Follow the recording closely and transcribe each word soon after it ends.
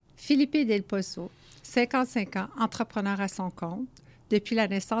Felipe del Pozo, 55 ans, entrepreneur à son compte, depuis la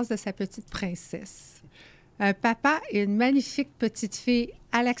naissance de sa petite princesse. Un papa et une magnifique petite fille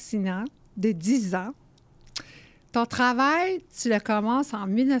à l'accident de 10 ans. Ton travail, tu le commences en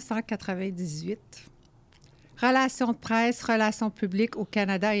 1998. Relations de presse, relations publiques au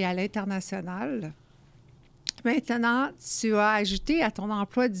Canada et à l'international. Maintenant, tu as ajouté à ton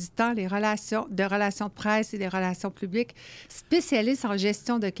emploi du temps les relations de presse et les relations publiques, spécialiste en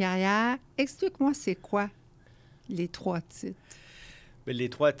gestion de carrière. Explique-moi, c'est quoi les 3 titres? Bien, les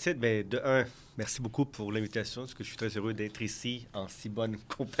 3 titres, bien, de un, merci beaucoup pour l'invitation, parce que je suis très heureux d'être ici en si bonne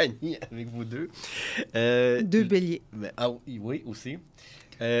compagnie avec vous deux. 2 béliers. Mais, oui, aussi.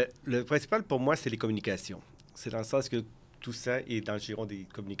 Le principal pour moi, c'est les communications. C'est dans le sens que tout ça est dans le giron des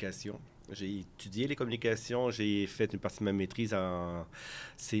communications. J'ai étudié les communications, j'ai fait une partie de ma maîtrise en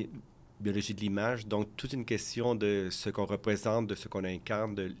biologie de l'image. Donc, toute une question de ce qu'on représente, de ce qu'on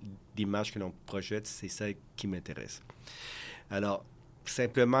incarne, de l'image que l'on projette, c'est ça qui m'intéresse. Alors,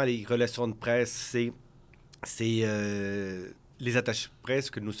 simplement, les relations de presse, c'est les attaches presse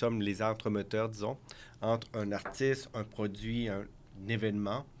que nous sommes les entremetteurs, disons, entre un artiste, un produit, un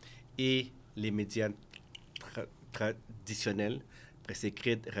événement et les médias traditionnels, presse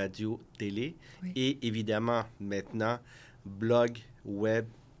écrite, radio, télé, oui. Et évidemment, maintenant, blog, web,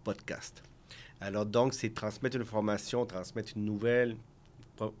 podcast. Alors, donc, c'est transmettre une information, transmettre une nouvelle.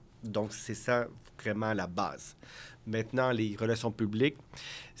 Donc, c'est ça vraiment la base. Maintenant, les relations publiques,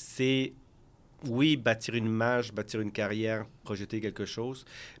 c'est, oui, bâtir une image, bâtir une carrière, projeter quelque chose,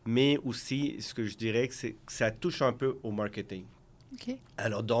 mais aussi, ce que je dirais, que ça touche un peu au marketing. Okay.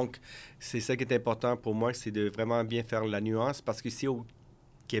 Alors donc, c'est ça qui est important pour moi, c'est de vraiment bien faire la nuance, parce qu'ici au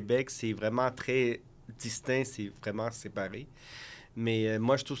Québec, c'est vraiment très distinct, c'est vraiment séparé. Mais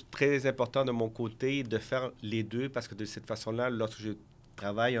moi, je trouve très important de mon côté de faire les deux, parce que de cette façon-là, lorsque je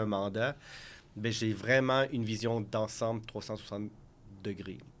travaille un mandat, bien, j'ai vraiment une vision d'ensemble 360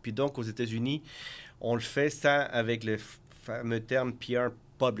 degrés. Puis donc, aux États-Unis, on le fait ça avec le fameux terme PR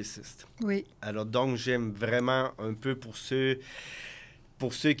publicist. Oui. Alors donc, j'aime vraiment un peu pour ceux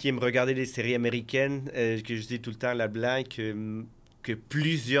qui aiment regarder les séries américaines, que je dis tout le temps la blague, que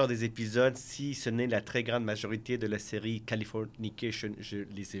plusieurs des épisodes, si ce n'est la très grande majorité de la série Californication, je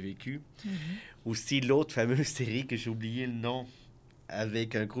les ai vécus. Mm-hmm. Aussi, l'autre fameuse série que j'ai oublié le nom,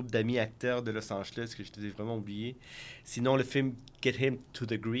 avec un groupe d'amis acteurs de Los Angeles, que je t'ai vraiment oublié. Sinon, le film Get Him to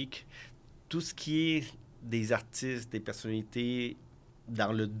the Greek, tout ce qui est des artistes, des personnalités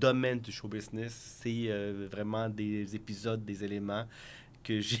dans le domaine du show business, c'est vraiment des épisodes, des éléments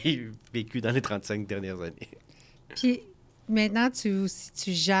que j'ai vécu dans les 35 dernières années. Puis maintenant, tu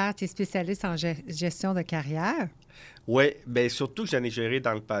gères, tu es spécialiste en gestion de carrière. Oui, bien surtout que j'en ai géré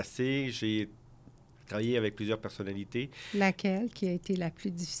dans le passé. J'ai travaillé avec plusieurs personnalités. Laquelle qui a été la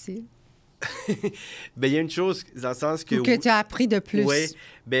plus difficile? Bien, il y a une chose dans le sens que... Ou que tu as appris de plus. Oui,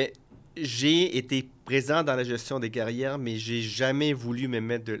 bien, j'ai été présent dans la gestion des carrières, mais j'ai jamais voulu me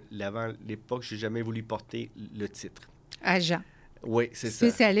mettre de l'avant. À l'époque, j'ai jamais voulu porter le titre. Agent. Oui, c'est ça.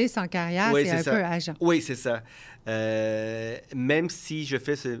 Spécialiste en carrière, oui, c'est un peu agent. Oui, c'est ça. Même si je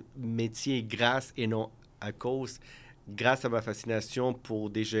fais ce métier grâce et non à cause, grâce à ma fascination pour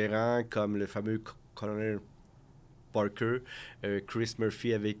des gérants comme le fameux colonel Parker, Chris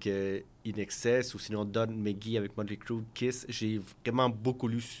Murphy avec In Excess, ou sinon Don McGee avec Motley Crue, Kiss, j'ai vraiment beaucoup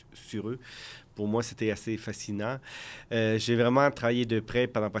lu sur eux. Pour moi, c'était assez fascinant. J'ai vraiment travaillé de près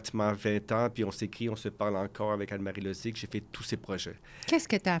pendant pratiquement 20 ans, puis on s'écrit, on se parle encore avec Anne-Marie Lozic. J'ai fait tous ces projets. Qu'est-ce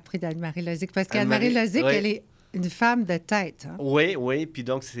que tu as appris d'Anne-Marie Lozic? Parce qu'Anne-Marie Lozic, oui. Elle est une femme de tête. Hein? Oui, puis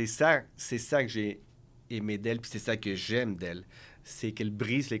donc c'est ça que j'ai aimé d'elle, puis c'est ça que j'aime d'elle. C'est qu'elle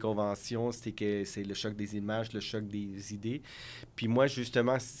brise les conventions, c'est le choc des images, le choc des idées. Puis moi,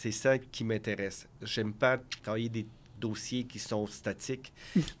 justement, c'est ça qui m'intéresse. J'aime pas travailler des dossiers qui sont statiques,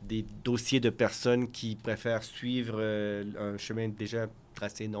 des dossiers de personnes qui préfèrent suivre un chemin déjà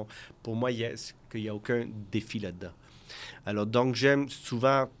tracé. Non. Pour moi, il n'y a aucun défi là-dedans. Alors, donc, j'aime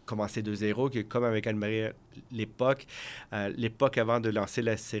souvent commencer de zéro, que comme avec Anne-Marie l'époque avant de lancer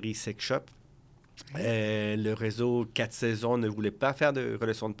la série Sex Shop, le réseau 4 saisons ne voulait pas faire de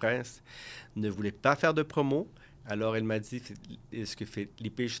relations de presse, ne voulait pas faire de promo. Alors, elle m'a dit, est-ce que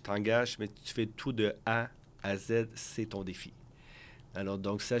Felipe, je t'engage, mais tu fais tout de A à Z, c'est ton défi. Alors,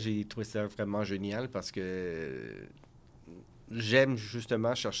 donc ça, j'ai trouvé ça vraiment génial parce que j'aime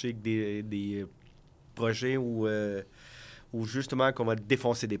justement chercher des projets où justement qu'on va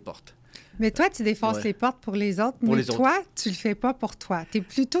défoncer des portes. Mais toi, tu défonces les portes pour les autres, mais toi, tu le fais pas pour toi. Tu es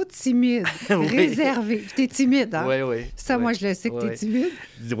plutôt timide, réservé. Tu es timide, hein? Oui. Ça, moi, je le sais que tu es timide.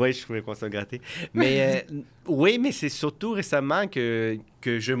 Oui, je pouvais qu'on soit gratté. Mais oui, mais c'est surtout récemment que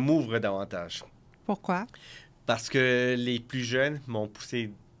je m'ouvre davantage. Pourquoi? Parce que les plus jeunes m'ont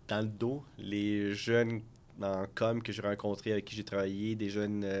poussé dans le dos. Les jeunes en com que j'ai rencontrés, avec qui j'ai travaillé, des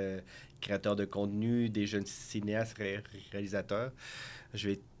jeunes créateurs de contenu, des jeunes cinéastes, réalisateurs. Je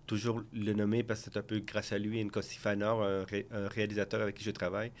vais toujours le nommer parce que c'est un peu grâce à lui, Nkosi Fanor, un réalisateur avec qui je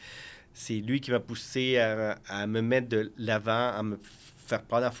travaille. C'est lui qui m'a poussé à me mettre de l'avant, à me faire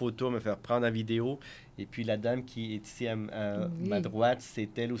prendre en photo, à me faire prendre en vidéo. Et puis la dame qui est ici à ma droite, c'est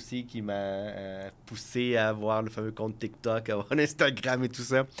elle aussi qui m'a poussé à avoir le fameux compte TikTok, à avoir un Instagram et tout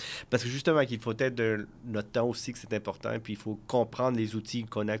ça. Parce que justement, qu'il faut être de notre temps aussi, que c'est important. Et puis il faut comprendre les outils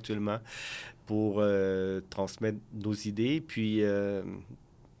qu'on a actuellement pour transmettre nos idées. Puis il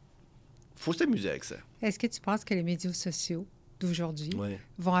faut s'amuser avec ça. Est-ce que tu penses que les médias sociaux d'aujourd'hui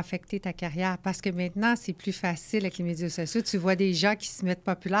vont affecter ta carrière? Parce que maintenant, c'est plus facile avec les médias sociaux. Tu vois des gens qui se mettent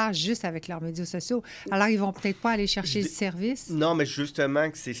populaires juste avec leurs médias sociaux. Alors, ils vont peut-être pas aller chercher le service. Non, mais justement,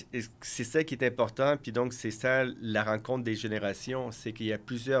 c'est ça qui est important. Puis donc, c'est ça la rencontre des générations. C'est qu'il y a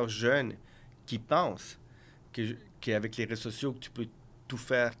plusieurs jeunes qui pensent qu'avec les réseaux sociaux, que tu peux tout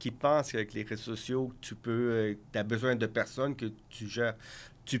faire, qui pensent qu'avec les réseaux sociaux, tu as besoin de personnes que tu gères.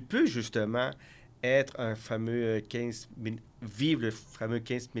 Tu peux justement être un fameux 15 minutes, vivre le fameux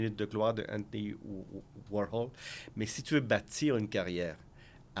 15 minutes de gloire de Andy Warhol. Mais si tu veux bâtir une carrière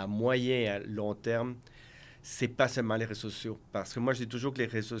à moyen et à long terme, c'est pas seulement les réseaux sociaux. Parce que moi, je dis toujours que les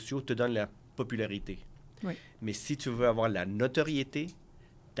réseaux sociaux te donnent la popularité. Oui. Mais si tu veux avoir la notoriété,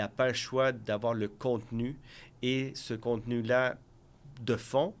 tu n'as pas le choix d'avoir le contenu. Et ce contenu-là, de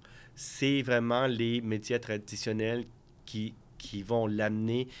fond, c'est vraiment les médias traditionnels qui vont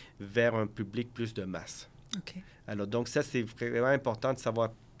l'amener vers un public plus de masse. OK. Alors, donc ça, c'est vraiment important de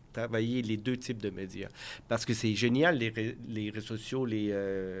savoir travailler les deux types de médias. Parce que c'est génial, les réseaux sociaux,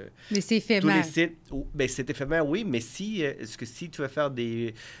 mais c'est éphémère. tous les sites. Bien, c'est éphémère, oui, mais si tu veux faire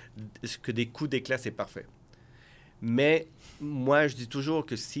des coups d'éclat, c'est parfait. Mais moi, je dis toujours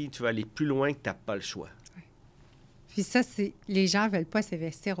que si tu veux aller plus loin, tu n'as pas le choix. Puis ça, les gens ne veulent pas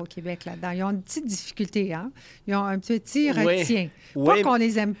s'investir au Québec là-dedans. Ils ont une petite difficulté, hein? Ils ont un petit retien. Pas qu'on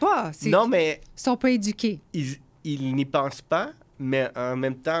les aime pas. Non, mais... Ils sont pas éduqués. Ils n'y pensent pas, mais en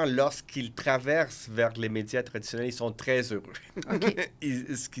même temps, lorsqu'ils traversent vers les médias traditionnels, ils sont très heureux. Okay.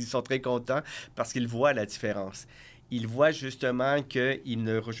 Ils sont très contents parce qu'ils voient la différence. Ils voient justement qu'ils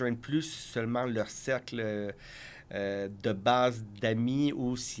ne rejoignent plus seulement leur cercle de base d'amis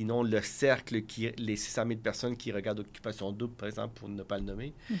ou sinon le cercle, les 600 000 personnes qui regardent Occupation Double, par exemple, pour ne pas le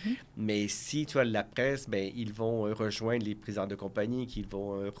nommer. Mm-hmm. Mais si tu as la presse, bien, ils vont rejoindre les présidents de compagnie, qu'ils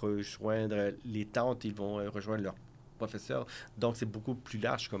vont rejoindre les tantes, ils vont rejoindre leurs professeurs. Donc, c'est beaucoup plus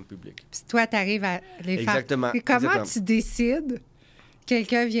large comme public. Puis toi, tu arrives à les faire. Exactement. Et comment tu décides,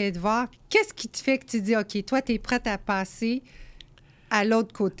 quelqu'un vient te voir, qu'est-ce qui te fait que tu dis, OK, toi, tu es prête à passer à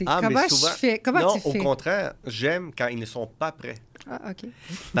l'autre côté? Comment tu fais? Non, au contraire, j'aime quand ils ne sont pas prêts. Ah, OK.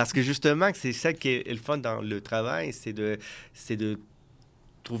 Parce que justement, c'est ça qui est le fun dans le travail, c'est de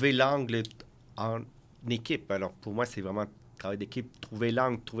trouver l'angle en équipe. Alors, pour moi, c'est vraiment travail d'équipe, trouver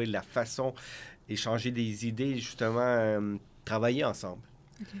l'angle, trouver la façon, échanger des idées, justement, travailler ensemble.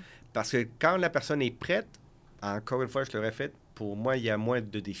 Okay. Parce que quand la personne est prête, encore une fois, je le répète, pour moi, il y a moins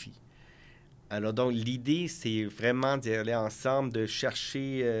de défis. Alors donc, l'idée, c'est vraiment d'y aller ensemble, de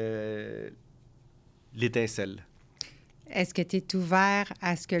chercher l'étincelle. Est-ce que tu es ouvert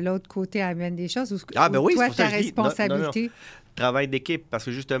à ce que l'autre côté amène des choses? Ou Oui, toi, c'est pour ça ta que je dis, responsabilité? non. Travail d'équipe, parce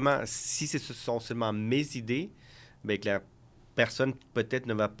que justement, si ce sont seulement mes idées, bien que la personne peut-être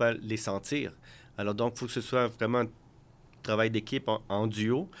ne va pas les sentir. Alors donc, il faut que ce soit vraiment un travail d'équipe en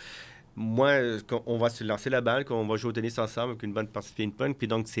duo. Moi, on va se lancer la balle, qu'on va jouer au tennis ensemble avec une bonne partie de ping-pong. Puis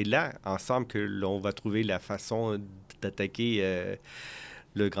donc, c'est là, ensemble, que l'on va trouver la façon d'attaquer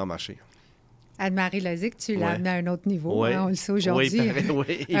le grand marché. Anne-Marie Lozic, tu l'as amenée à un autre niveau. Ouais. Hein, on le sait aujourd'hui.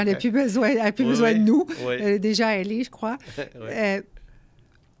 Oui, elle n'a plus besoin de nous. Oui. Elle est déjà allée, je crois.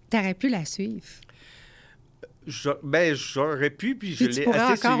 Tu aurais pu la suivre. J'aurais pu, puis je l'ai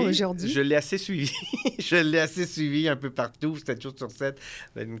assez suivi. Aujourd'hui. Je l'ai assez suivi. Je l'ai assez suivi un peu partout, 7 jours sur 7,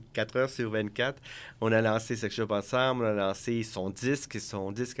 24 heures sur 24. On a lancé Sex Shop ensemble, on a lancé son disque.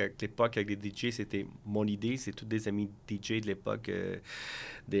 Son disque, à l'époque, avec les DJ, c'était mon idée. C'est tous des amis DJ de l'époque,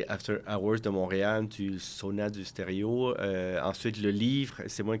 des After Hours de Montréal, du Sona, du Stéréo. Ensuite, le livre,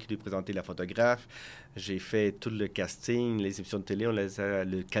 c'est moi qui lui ai présenté la photographe. J'ai fait tout le casting, les émissions de télé,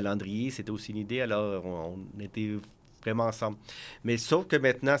 le calendrier, c'était aussi une idée. Alors, on était vraiment ensemble. Mais sauf que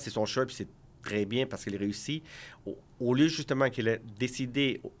maintenant, c'est son choix, puis c'est très bien parce qu'elle réussit. Au lieu justement qu'elle ait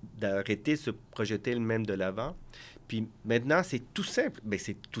décidé d'arrêter de se projeter elle-même de l'avant, puis maintenant, c'est tout simple. Bien,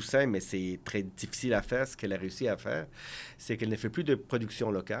 c'est tout simple, mais c'est très difficile à faire. Ce qu'elle a réussi à faire, c'est qu'elle ne fait plus de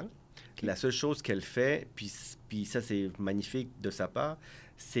production locale. Okay. La seule chose qu'elle fait, puis ça, c'est magnifique de sa part,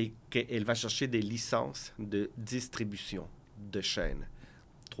 c'est qu'elle va chercher des licences de distribution de chaînes.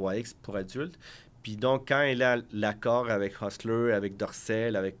 3X pour adultes. Puis donc, quand elle a l'accord avec Hustler, avec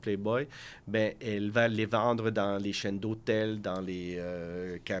Dorsel, avec Playboy, ben elle va les vendre dans les chaînes d'hôtels, dans les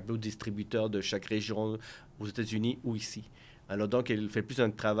câbles distributeurs de chaque région aux États-Unis ou ici. Alors donc, elle fait plus un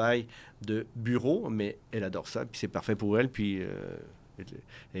travail de bureau, mais elle adore ça, puis c'est parfait pour elle, puis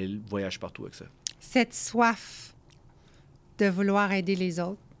elle voyage partout avec ça. Cette soif de vouloir aider les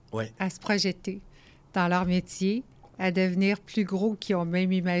autres à se projeter dans leur métier, à devenir plus gros qu'ils ont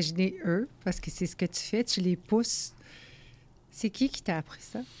même imaginé eux, parce que c'est ce que tu fais, tu les pousses. C'est qui t'a appris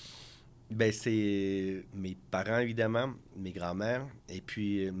ça? Bien, c'est mes parents, évidemment, mes grands-mères, et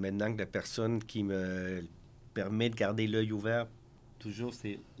puis maintenant que la personne qui me permet de garder l'œil ouvert, toujours,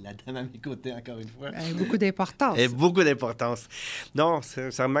 c'est la dame à mes côtés, encore une fois. Beaucoup d'importance. Beaucoup d'importance. Non,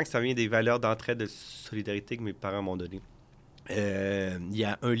 sincèrement que ça vient des valeurs d'entraide, de solidarité que mes parents m'ont données. Il y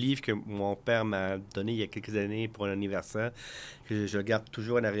a un livre que mon père m'a donné il y a quelques années pour un anniversaire, que je garde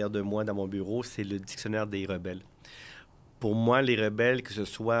toujours en arrière de moi dans mon bureau, c'est le Dictionnaire des rebelles. Pour moi, les rebelles, que ce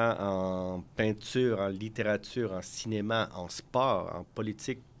soit en peinture, en littérature, en cinéma, en sport, en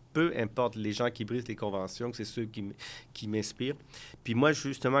politique, peu importe, les gens qui brisent les conventions, c'est ceux qui m'inspirent. Puis moi,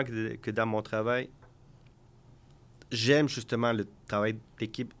 justement, que dans mon travail, j'aime justement le travail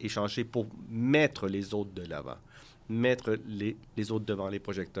d'équipe échangé pour mettre les autres de l'avant. Mettre les autres devant les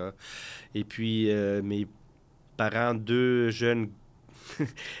projecteurs. Et puis, mes parents, deux jeunes,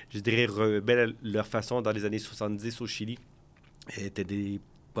 je dirais, rebelles à leur façon dans les années 70 au Chili, étaient des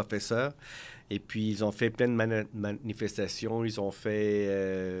professeurs. Et puis, ils ont fait plein de manifestations. Ils ont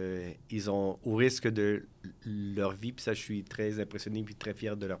fait... au risque de leur vie, puis ça, je suis très impressionné puis très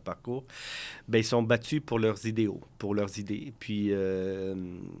fier de leur parcours, bien, ils sont battus pour leurs idéaux, pour leurs idées. Puis,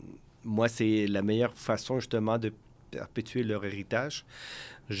 moi, c'est la meilleure façon, justement, de perpétuer leur héritage.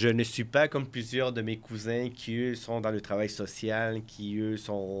 Je ne suis pas comme plusieurs de mes cousins qui, eux, sont dans le travail social, qui, eux,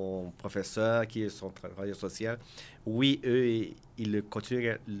 sont professeurs, qui, eux, sont travailleurs sociaux. Oui, eux, ils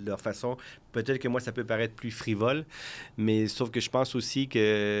continuent leur façon. Peut-être que moi, ça peut paraître plus frivole, mais sauf que je pense aussi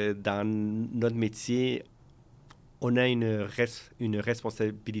que dans notre métier, on a une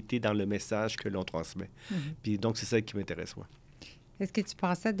responsabilité dans le message que l'on transmet. Mm-hmm. Puis donc, c'est ça qui m'intéresse, moi. Est-ce que tu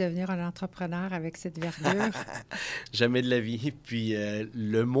pensais devenir un entrepreneur avec cette verdure? Jamais de la vie. Puis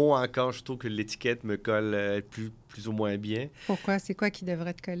le mot encore, je trouve que l'étiquette me colle plus ou moins bien. Pourquoi? C'est quoi qui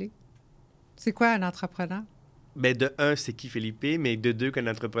devrait te coller? C'est quoi un entrepreneur? Bien, de un, c'est qui Felipe, mais de deux, qu'un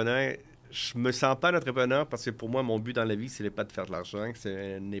entrepreneur, je me sens pas un entrepreneur parce que pour moi, mon but dans la vie, ce n'est pas de faire de l'argent,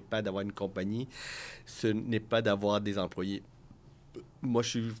 ce n'est pas d'avoir une compagnie, ce n'est pas d'avoir des employés. Moi, je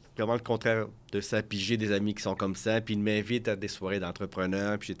suis vraiment le contraire de ça. Puis j'ai des amis qui sont comme ça. Puis ils m'invitent à des soirées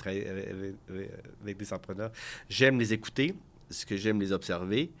d'entrepreneurs. Puis j'ai travaillé avec des entrepreneurs. J'aime les écouter, parce que j'aime les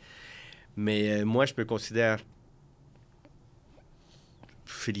observer. Mais moi, je me considère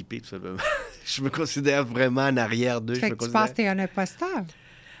Felipe, tout simplement. Je me considère vraiment en arrière d'eux. Fait que tu penses que tu es un imposteur?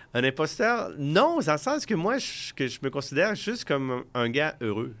 Un imposteur? Non, dans le sens que moi, je me considère juste comme un gars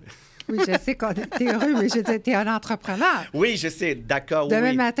heureux. Oui, je sais que tu es heureux, mais je dis, tu es un entrepreneur. Oui, je sais, d'accord.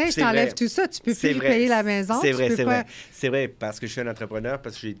 Demain matin, je t'enlève tout ça. Tu peux plus payer la maison. C'est vrai, c'est vrai. C'est vrai, parce que je suis un entrepreneur,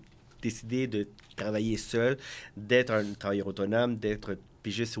 parce que j'ai décidé de travailler seul, d'être un travailleur autonome, d'être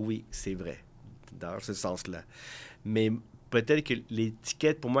pigiste. Oui, c'est vrai, dans ce sens-là. Mais peut-être que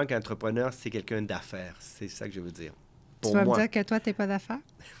l'étiquette, pour moi, qu'entrepreneur, c'est quelqu'un d'affaires. C'est ça que je veux dire. Tu vas me dire que toi, tu n'es pas d'affaires?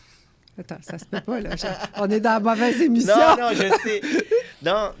 Attends, ça se peut pas, là. On est dans la mauvaise émission. Non, je sais.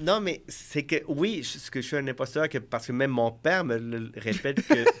 Non, mais c'est que, oui, ce que je suis un imposteur, parce que même mon père me le répète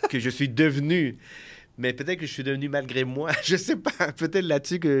que je suis devenu. Mais peut-être que je suis devenu malgré moi. Je sais pas. Peut-être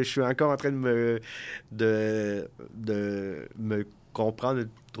là-dessus que je suis encore en train de me comprendre, de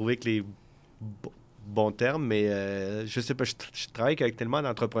trouver que les bons termes, mais je sais pas. Je travaille avec tellement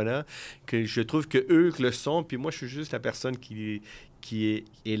d'entrepreneurs que je trouve que eux le sont, puis moi, je suis juste la personne qui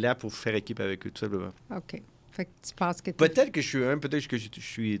est là pour faire équipe avec eux, tout simplement. OK. Fait que tu penses que... Peut-être que je suis un, peut-être que je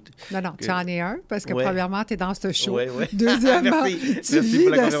suis... Non, tu en es un, parce que premièrement, tu es dans ce show. Ouais. Deuxièmement, tu vis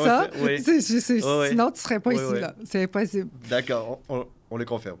de ça. Oui. Sinon, tu ne serais pas ici, là. C'est impossible. D'accord, on le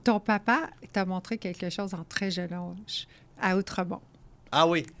confirme. Ton papa t'a montré quelque chose en très jeune âge, à Outremont. Ah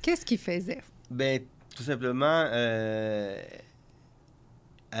oui. Qu'est-ce qu'il faisait? Bien, tout simplement,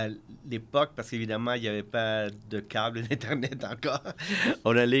 à l'époque, parce qu'évidemment, il n'y avait pas de câble d'Internet encore,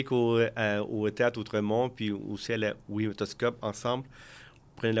 on allait au Théâtre Outremont, puis aussi à la Autoscope ensemble,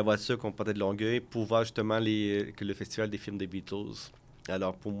 on prenait la voiture qu'on partait de Longueuil pour voir justement que le festival des films des Beatles.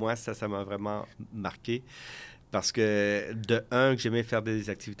 Alors, pour moi, ça m'a vraiment marqué. Parce que, de un, que j'aimais faire des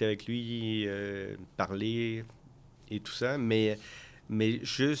activités avec lui, parler et tout ça, mais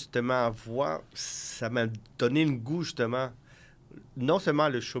justement, voir, ça m'a donné le goût, justement, non seulement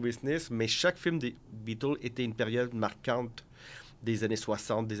le show business, mais chaque film des Beatles était une période marquante des années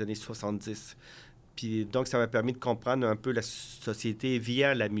 60, des années 70. Puis donc, ça m'a permis de comprendre un peu la société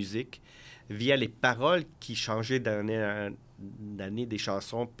via la musique, via les paroles qui changeaient d'année des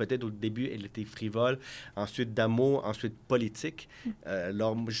chansons. Peut-être au début, elle était frivole, ensuite d'amour, ensuite politique.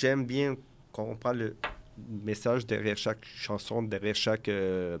 Alors, j'aime bien comprendre le message derrière chaque chanson, derrière chaque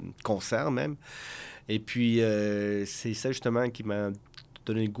concert même. Et puis, c'est ça justement qui m'a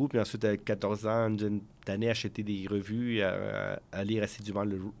donné le goût. Puis ensuite, à 14 ans, une dizaine d'années, acheter des revues, à lire assidûment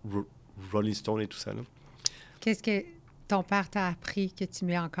le Rolling Stone et tout ça. Là. Qu'est-ce que ton père t'a appris que tu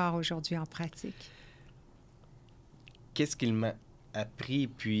mets encore aujourd'hui en pratique? Qu'est-ce qu'il m'a appris?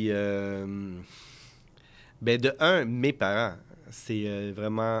 Puis, ben de un, mes parents, c'est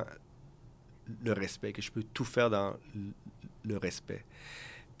vraiment le respect, que je peux tout faire dans le respect.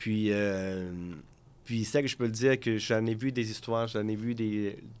 Puis ça que je peux le dire, que j'en ai vu des histoires, j'en ai vu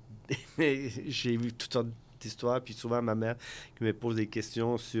j'ai vu toutes sortes d'histoires, puis souvent ma mère qui me pose des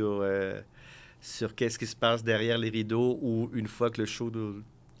questions sur qu'est-ce qui se passe derrière les rideaux ou une fois que le show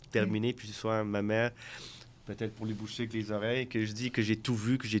est terminé, puis souvent ma mère, peut-être pour lui boucher avec les oreilles, que je dis que j'ai tout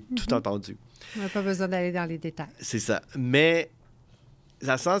vu, que j'ai tout entendu. On n'a pas besoin d'aller dans les détails. C'est ça. Mais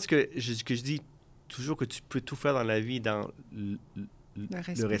dans le sens que je dis toujours que tu peux tout faire dans la vie, dans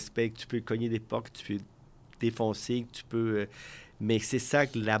le respect, que tu peux cogner des portes, que tu peux défoncer, que tu peux... mais c'est ça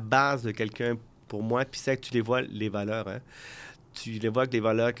que la base de quelqu'un, pour moi, puis c'est ça que tu les vois, les valeurs, hein. Tu les vois que les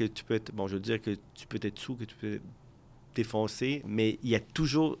valeurs que tu peux... Bon, je veux dire que tu peux être sous, que tu peux défoncer, mais il y a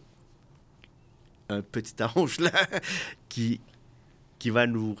toujours un petit ange, là, qui va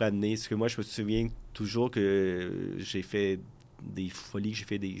nous ramener. Parce que moi, je me souviens toujours que j'ai fait des folies, que j'ai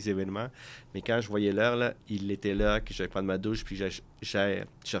fait des événements. Mais quand je voyais l'heure, là, il était là, que j'allais prendre ma douche, puis j'allais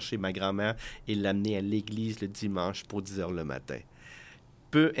chercher ma grand-mère et l'amener à l'église le dimanche pour 10 heures le matin.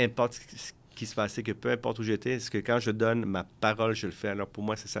 Peu importe ce qui se passait, que peu importe où j'étais, parce que quand je donne ma parole, je le fais. Alors pour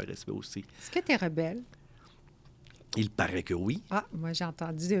moi, c'est ça le respect aussi. Est-ce que tu es rebelle? Il paraît que oui. Ah, moi, j'ai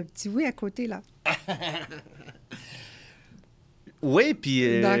entendu un petit oui à côté, là. Oui,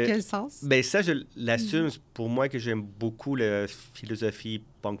 puis... Dans quel sens? Ben ça, je l'assume. Pour moi, que j'aime beaucoup la philosophie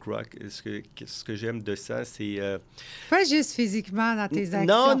punk rock. Ce que j'aime de ça, c'est... Pas juste physiquement dans tes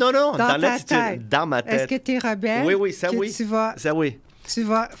actions. Non. Dans ta l'attitude. tête. Dans ma tête. Est-ce que tu es rebelle? Oui, ça oui. Ça oui. Tu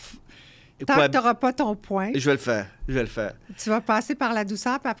vas... Tant que tu n'auras pas ton point... Je vais le faire. Tu vas passer par la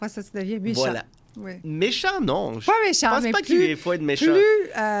douceur, puis après ça, tu deviens méchant. Voilà. Oui. Méchant, non. Pas méchant, mais je pense pas plus... qu'il faut être méchant.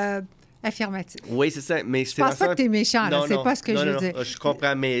 Plus affirmatif. Oui, c'est ça. Mais Je pense pas que tu es méchant, là. C'est pas ce que je veux dire. Je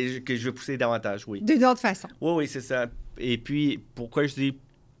comprends, mais que je veux pousser davantage, oui. D'une autre façon. Oui, c'est ça. Et puis, pourquoi je dis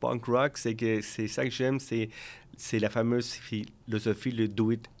punk rock, c'est que c'est ça que j'aime, c'est la fameuse philosophie, le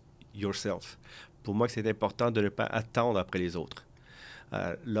do it yourself. Pour moi, c'est important de ne pas attendre après les autres.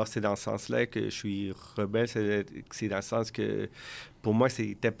 Là, c'est dans ce sens-là que je suis rebelle. C'est dans le sens que, pour moi,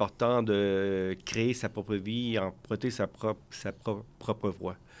 c'est important de créer sa propre vie, emprunter sa propre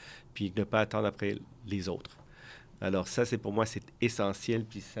voie, puis ne pas attendre après les autres. Alors ça, pour moi, c'est essentiel,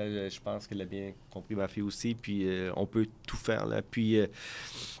 puis ça, je pense qu'elle a bien compris, ma fille aussi, puis on peut tout faire, là. Puis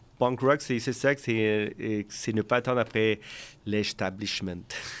punk rock, c'est ça, que c'est ne pas attendre après l'establishment.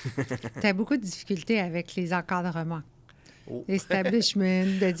 Tu as beaucoup de difficultés avec les encadrements. L'establishment,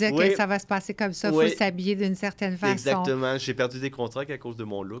 de dire que ça va se passer comme ça, il faut s'habiller d'une certaine façon. Exactement. J'ai perdu des contrats à cause de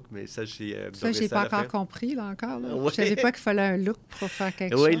mon look, mais ça, j'ai pas encore compris, là, encore. Là. Je savais pas qu'il fallait un look pour faire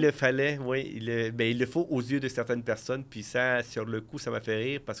quelque chose. Oui, il le fallait, oui. Il le faut aux yeux de certaines personnes, puis ça, sur le coup, ça m'a fait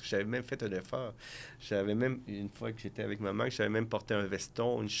rire parce que j'avais même fait un effort. J'avais même, une fois que j'étais avec maman, j'avais même porté un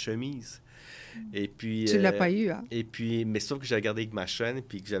veston, une chemise. Et puis, tu l'as pas eu, hein? Et puis, mais sauf que j'avais gardé avec ma chaîne,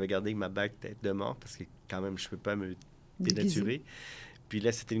 puis que j'avais gardé avec ma bague tête de mort, parce que quand même, je peux pas me dénaturé. Puis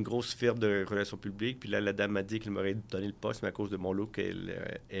là, c'était une grosse firme de relations publiques. Puis là, la dame m'a dit qu'elle m'aurait donné le poste, mais à cause de mon look,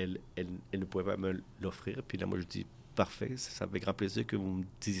 elle ne pouvait pas me l'offrir. Puis là, moi, je dis, parfait, ça me fait grand plaisir que vous me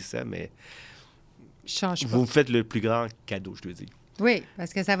disiez ça, mais vous me faites le plus grand cadeau, je te dis. Oui,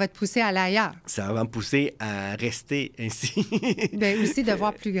 parce que ça va te pousser à aller ailleurs. Ça va me pousser à rester ainsi. Bien, aussi de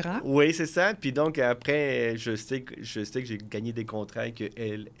voir plus grand. Oui, c'est ça. Puis donc, après, je sais que j'ai gagné des contrats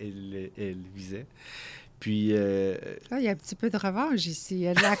qu'elle visait. Puis... Là, il y a un petit peu de revanche ici. Il y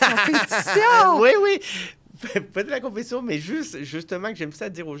a de la compétition! Oui, oui! Pas de la compétition, mais justement que j'aime ça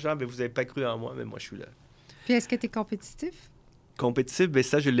dire aux gens, vous n'avez pas cru en moi, mais moi, je suis là. Puis est-ce que tu es compétitif? Compétitif, bien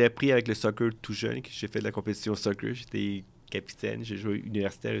ça, je l'ai appris avec le soccer tout jeune. J'ai fait de la compétition soccer. J'étais capitaine, j'ai joué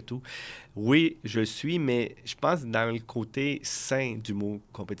universitaire et tout. Oui, je le suis, mais je pense dans le côté sain du mot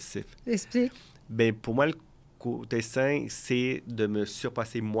compétitif. Explique. Bien, pour moi, le côté sain, c'est de me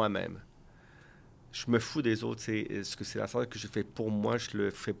surpasser moi-même. Je me fous des autres. Est-ce que c'est la sorte que je fais pour moi? Je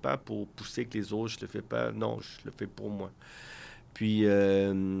le fais pas pour pousser que les autres. Je le fais pas. Non, je le fais pour moi. Puis,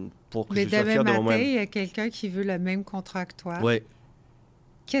 pour que Mais je sois demain fier de matin, moi-même. il y a quelqu'un qui veut le même contrat que toi. Oui.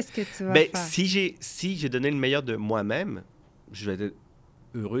 Qu'est-ce que tu vas Ben, faire? si j'ai donné le meilleur de moi-même, je vais être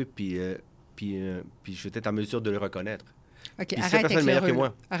heureux, puis je vais être en mesure de le reconnaître. OK, Puis arrête cette personne avec est meilleure que le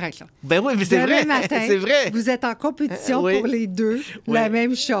moi. Arrête là. Ben oui, mais c'est Demain vrai. matin, C'est vrai. vous êtes en compétition Oui. pour les deux, Oui. la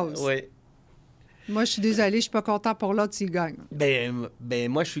même chose. Oui. Moi, je suis désolée, je suis pas content pour l'autre s'il gagne. Ben,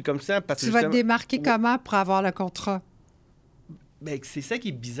 moi, je suis comme ça parce que Tu vas te justement- démarquer Oui. comment pour avoir le contrat? Ben, c'est ça qui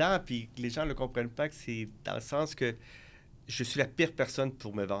est bizarre, puis que les gens ne le comprennent pas, que c'est dans le sens que je suis la pire personne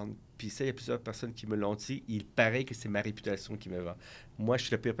pour me vendre. Puis ça, il y a plusieurs personnes qui me l'ont dit. Il paraît que c'est ma réputation qui me vend. Moi, je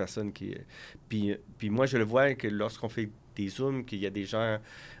suis la pire personne qui... Puis moi, je le vois que lorsqu'on fait des Zooms, qu'il y a des gens...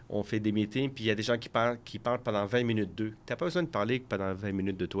 On fait des meetings, puis il y a des gens qui parlent pendant 20 minutes d'eux. Tu n'as pas besoin de parler pendant 20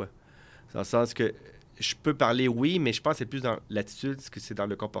 minutes de toi. Dans le sens que je peux parler, oui, mais je pense que c'est plus dans l'attitude, que c'est dans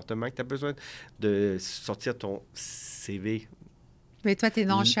le comportement, que tu as besoin de sortir ton CV. Mais toi, t'es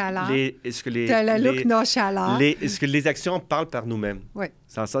nonchalant. Est-ce que T'as le look nonchalant. Est-ce que les actions parlent par nous-mêmes? Oui.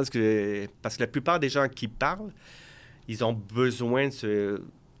 C'est dans le sens que... Parce que la plupart des gens qui parlent, ils ont besoin de se...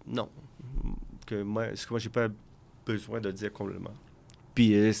 Non. Est-ce que moi, j'ai pas besoin de dire complètement?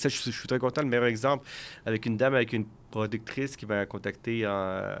 Puis ça, je suis très content. Le meilleur exemple, avec une dame, avec une productrice qui m'a contacté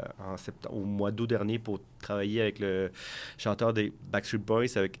au mois d'août dernier pour travailler avec le chanteur des Backstreet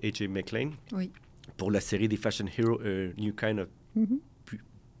Boys, avec AJ McLean, Oui. pour la série des Fashion Heroes, New Kind of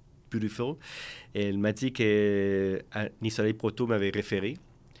Beautiful. Et elle m'a dit que Annie Soleil Proto m'avait référé.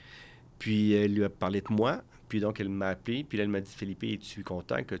 Puis elle lui a parlé de moi. Puis donc, elle m'a appelé. Puis là, elle m'a dit, Felipe, es-tu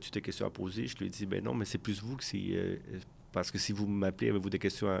content que tu aies des questions à poser? Je lui ai dit, ben non, mais c'est plus vous que c'est... parce que si vous m'appelez, avez-vous des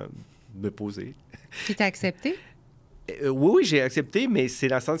questions à me poser? Puis t'as accepté? Oui, j'ai accepté, mais c'est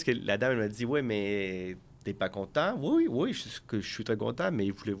dans le sens que la dame, elle m'a dit, oui, mais t'es pas content? Oui, je suis très content, mais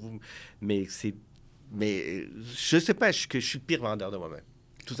voulez-vous... Mais je sais pas, je suis le pire vendeur de moi-même.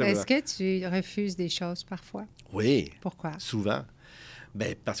 Tout simplement. Est-ce que tu refuses des choses parfois? Oui. Pourquoi? Souvent.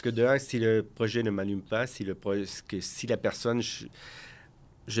 Ben, parce que de un, si le projet ne m'allume pas, si la personne,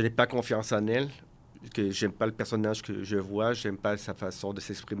 je n'ai pas confiance en elle, que j'aime pas le personnage que je vois, j'aime pas sa façon de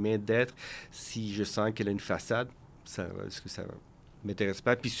s'exprimer, d'être, si je sens qu'elle a une façade, est-ce que ça m'intéresse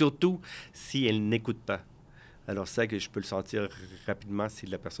pas? Puis surtout, si elle n'écoute pas. Alors ça, que je peux le sentir rapidement si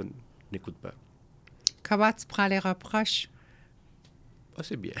la personne n'écoute pas. Comment tu prends les reproches?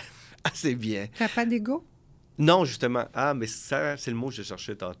 Assez bien. Assez bien. T'as pas d'ego? Non, justement. Ah, mais ça, c'est le mot que je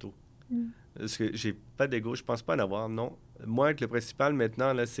cherchais tantôt. Parce que j'ai pas d'ego, je pense pas en avoir, non. Moi, le principal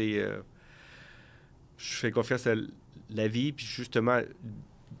maintenant, là, c'est... je fais confiance à la vie, puis justement...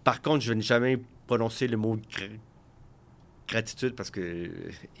 Par contre, je n'ai jamais prononcé le mot gratitude parce que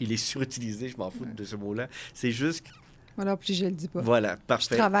il est surutilisé, je m'en fous de ce mot-là. C'est juste... Moi non plus, je le dis pas. Voilà,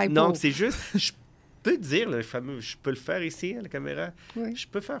 parfait. Je travaille Non, pour. c'est juste... Je peux dire, le fameux... Je peux le faire ici, à la caméra. Oui. Je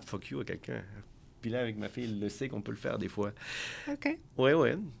peux faire fuck you à quelqu'un. Puis là, avec ma fille, elle le sait qu'on peut le faire des fois. OK. Oui.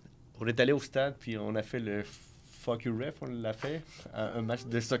 On est allé au stade, puis on a fait le fuck you ref, on l'a fait, un match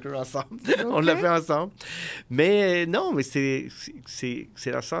de soccer ensemble. Okay. On l'a fait ensemble. Mais non, mais c'est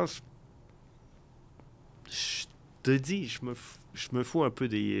dans le sens... Je te dis, je me fous un peu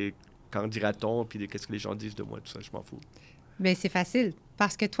des... Qu'en dira-t-on, puis de qu'est-ce que les gens disent de moi, tout ça, je m'en fous. Mais c'est facile,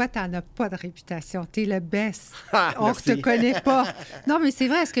 parce que toi, tu n'en as pas de réputation. Tu es le best. Ah, on ne te connaît pas. Non, mais c'est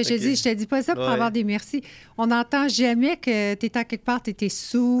vrai ce que je dis. Je te dis pas ça pour avoir des merci. On n'entend jamais que tu étais quelque part, tu étais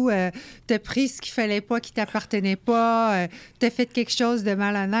sous, tu as pris ce qu'il fallait pas, qui t'appartenait pas, tu as fait quelque chose de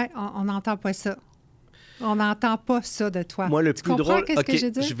malhonnête. On n'entend pas ça. On n'entend pas ça de toi. Moi, le tu plus comprends drôle... qu'est-ce que je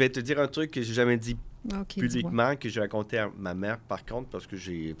dis? Je vais te dire un truc que j'ai jamais dit publiquement, dis-moi. que j'ai raconté à ma mère, par contre, parce que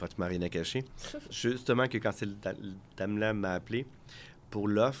j'ai pratiquement rien à cacher. Justement, que quand cette dame-là m'a appelé pour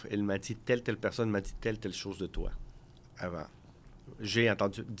l'offre, elle m'a dit, telle personne m'a dit telle chose de toi, avant. J'ai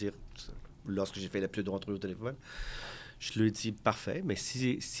entendu dire, lorsque j'ai fait la pseudo-entrevue au téléphone, je lui ai dit, parfait, mais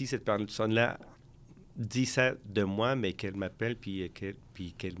si cette personne-là dit ça de moi, mais qu'elle m'appelle, puis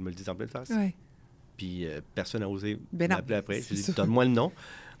qu'elle me le dise en pleine face. Oui. Puis personne n'a osé Ben m'appeler après. Je lui ai dit, donne-moi le nom.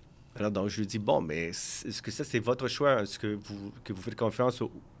 Alors, donc, je lui ai dit, bon, mais est-ce que ça, c'est votre choix? Est-ce que vous faites confiance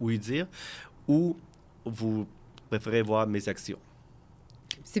ou y dire? Ou vous préférez voir mes actions.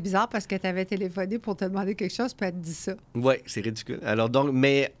 C'est bizarre parce que tu avais téléphoné pour te demander quelque chose, puis elle te dit ça. Oui, c'est ridicule. Alors donc,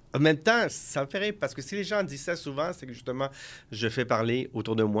 mais en même temps, ça me fait rire parce que si les gens disent ça souvent, c'est que justement, je fais parler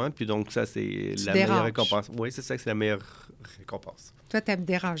autour de moi, puis donc ça, c'est la meilleure récompense. Oui, c'est ça que c'est la meilleure récompense. Toi, tu aimes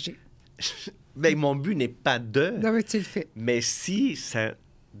déranger. Bien, mon but n'est pas de... Non, mais tu le fais. Mais si ça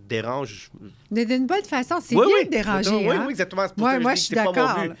dérange... Mais d'une bonne façon, c'est bien de déranger. Oui, hein? oui, exactement. C'est pour ça que moi, je je dis suis que c'est pas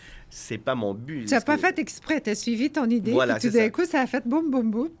d'accord. mon but. C'est pas mon but. Tu n'as pas fait exprès. Tu as suivi ton idée. Voilà, puis tout c'est d'un ça. coup, ça a fait boum,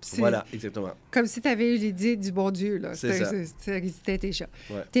 boum, boum. Voilà, exactement. Comme si tu avais eu l'idée du bon Dieu. Là. C'est ça. Ça existait déjà.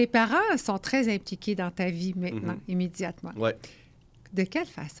 Ouais. Tes parents sont très impliqués dans ta vie maintenant, immédiatement. Oui. De quelle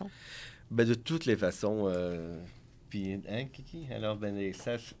façon? Ben, de toutes les façons. Puis, hein, Kiki? Alors, ben,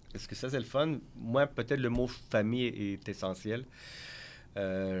 est-ce que ça, c'est le fun? Moi, peut-être le mot famille est essentiel.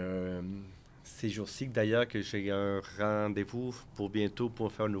 Ces jours-ci, d'ailleurs, que j'ai un rendez-vous pour bientôt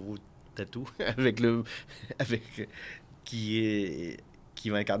pour faire un nouveau tatou qui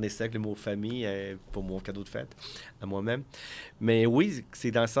va incarner ça avec le mot famille pour mon cadeau de fête à moi-même. Mais oui,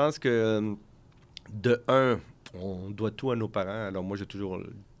 c'est dans le sens que, de un, on doit tout à nos parents. Alors, moi, j'ai toujours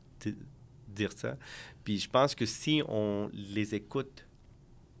dire ça. Puis je pense que si on les écoute,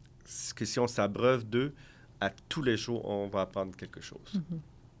 que si on s'abreuve d'eux, à tous les jours, on va apprendre quelque chose.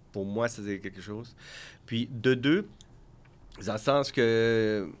 Pour moi, ça, c'est quelque chose. Puis de deux, dans le sens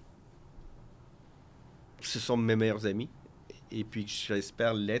que ce sont mes meilleurs amis. Et puis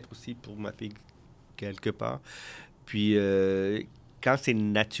j'espère l'être aussi pour ma fille quelque part. Puis quand c'est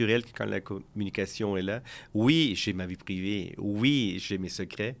naturel, quand la communication est là, oui, j'ai ma vie privée, oui, j'ai mes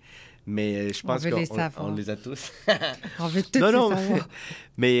secrets, mais je pense qu'on les a tous. On veut tous les savoir.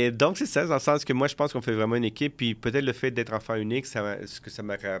 Mais donc, c'est ça, dans le sens que moi, je pense qu'on fait vraiment une équipe, puis peut-être le fait d'être enfant unique, ça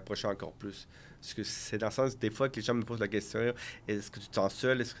m'a rapproché encore plus. Parce que c'est dans le sens, des fois, que les gens me posent la question, est-ce que tu te sens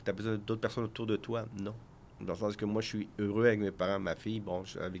seul? Est-ce que tu as besoin d'autres personnes autour de toi? Non. Dans le sens que moi, je suis heureux avec mes parents, ma fille, bon,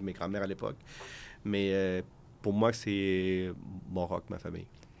 avec mes grands-mères à l'époque. Mais pour moi, c'est mon rock, ma famille.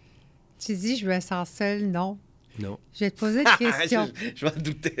 Tu dis, je me sens seule, non? Non. Je vais te poser une question. je m'en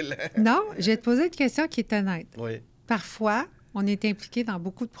doutais, là. Non, je vais te poser une question qui est honnête. Oui. Parfois, on est impliqué dans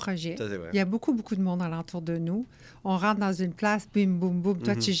beaucoup de projets. Ça, c'est vrai. Il y a beaucoup, beaucoup de monde alentour de nous. On rentre dans une place, bim, boum, boum.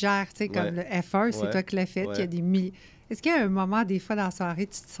 Toi, tu gères, tu sais, comme le F1, c'est toi qui l'as fait. Il y a des milliers. Est-ce qu'il y a un moment, des fois, dans la soirée,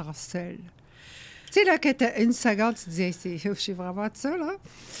 tu te sens seul? Tu sais, là, que tu as une seconde, tu te dis, hey, je suis vraiment de ça, là?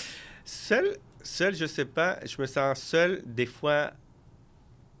 Seul, je sais pas. Je me sens seul, des fois,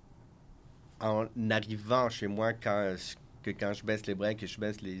 en arrivant chez moi, quand je baisse les bras, que je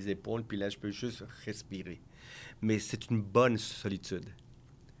baisse les épaules, puis là, je peux juste respirer. Mais c'est une bonne solitude.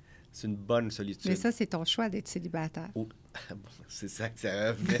 C'est une bonne solitude. Mais ça, c'est ton choix d'être célibataire. Oh. Bon, c'est ça que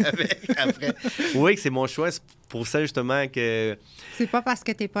ça revenait avec après. Oui, c'est mon choix. C'est pour ça, justement, que... C'est pas parce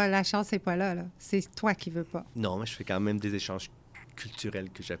que t'es pas... La chance n'est pas là, là. C'est toi qui veux pas. Non, mais je fais quand même des échanges culturels,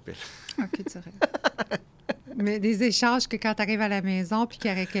 que j'appelle. Ah, culturels. Mais des échanges que quand tu arrives à la maison puis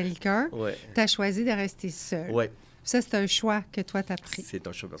qu'il y aurait quelqu'un, tu as choisi de rester seul. Oui. Ça, c'est un choix que toi, tu as pris. C'est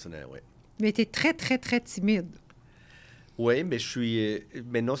un choix personnel, oui. Mais tu es très, très, très timide. Oui, mais je suis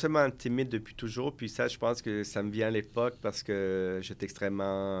mais non seulement timide depuis toujours, puis ça, je pense que ça me vient à l'époque parce que j'étais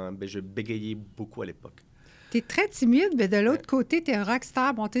extrêmement... je bégayais beaucoup à l'époque. Tu es très timide, mais de l'autre côté, tu es un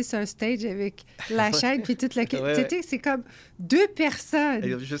rockstar monté sur un stage avec la chaîne puis toute la... C'est comme deux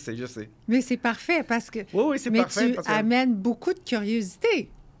personnes. Je sais. Mais c'est parfait parce que... Oui, c'est parfait. Mais tu amènes beaucoup de curiosité.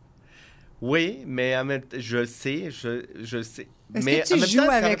 Oui, mais je le sais, je le sais. Est-ce mais que tu joues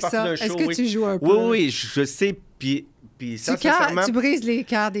avec ça? Est-ce que tu joues un peu? Oui, je sais, puis sincèrement... Tu brises les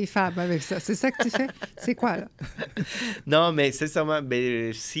cœurs des femmes avec ça. C'est ça que tu fais? C'est quoi, là? Non, mais sincèrement,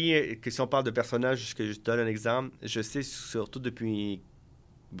 si on parle de personnages, que je donne un exemple, je sais surtout depuis...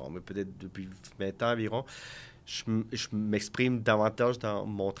 mais peut-être depuis 20 ans environ, je m'exprime davantage dans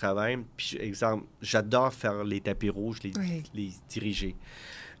mon travail. Puis, exemple, j'adore faire les tapis rouges, les diriger.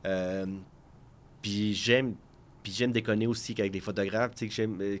 Puis j'aime déconner aussi qu'avec des photographes, tu sais, que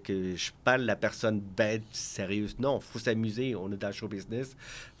j'aime que je parle la personne bête, sérieuse. Non, il faut s'amuser. On est dans le show business.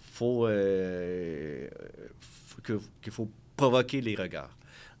 Qu'il faut provoquer les regards.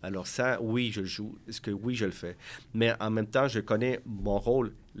 Alors ça, oui, je joue. Est-ce que oui, je le fais. Mais en même temps, je connais mon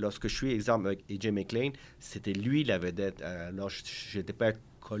rôle. Lorsque je suis, exemple, avec AJ McLean, c'était lui la vedette. Alors, je n'étais pas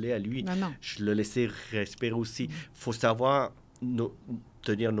collé à lui. Non. Je le laissais respirer aussi. Il faut savoir...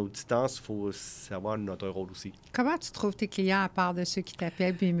 tenir nos distances, il faut savoir notre rôle aussi. Comment tu trouves tes clients à part de ceux qui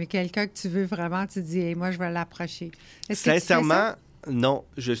t'appellent, puis mais quelqu'un que tu veux vraiment, tu te dis, hey, moi, je vais l'approcher. Sincèrement, non.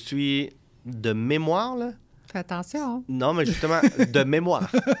 Je suis de mémoire, là. Fais attention. Hein? Non, mais justement, de mémoire.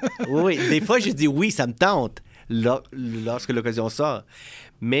 Oui, des fois, je dis oui, ça me tente. lorsque l'occasion sort.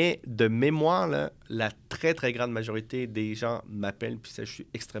 Mais de mémoire, là, la très, très grande majorité des gens m'appellent, puis ça, je suis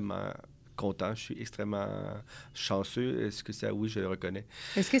extrêmement content, je suis extrêmement chanceux. Est-ce que ça, oui, je le reconnais.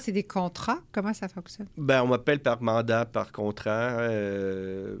 Est-ce que c'est des contrats? Comment ça fonctionne? Ben, on m'appelle par mandat, par contrat.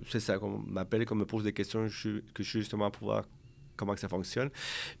 C'est ça, qu'on m'appelle, qu'on me pose des questions, que je justement pour voir comment que ça fonctionne.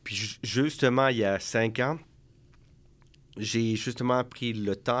 Puis justement, il y a 5 ans, j'ai justement pris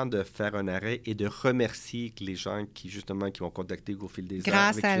le temps de faire un arrêt et de remercier les gens qui m'ont contacté au fil des ans.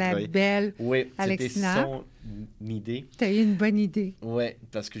 Grâce à la belle Alexina. C'était son idée. Tu as eu une bonne idée. Oui,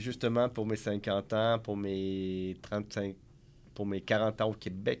 parce que justement, pour mes 50 ans, pour mes 40 ans au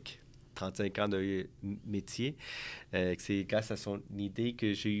Québec, 35 ans de métier, c'est grâce à son idée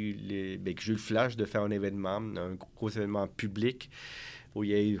que j'ai eu le flash de faire un événement, un gros événement public, où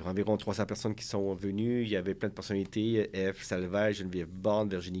il y a eu environ 300 personnes qui sont venues. Il y avait plein de personnalités. F. Salvaire, Geneviève Bond,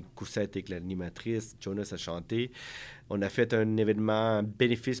 Virginie Coussette avec l'animatrice. Jonas a chanté. On a fait un événement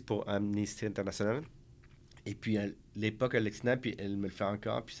bénéfice pour Amnesty International. Et puis, à l'époque, Alexina, puis elle me le fait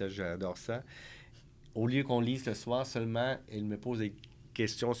encore, puis ça, j'adore ça. Au lieu qu'on lise le soir seulement, elle me pose des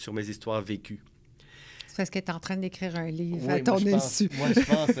questions sur mes histoires vécues. C'est parce qu'elle est en train d'écrire un livre oui, à ton insu. Moi, je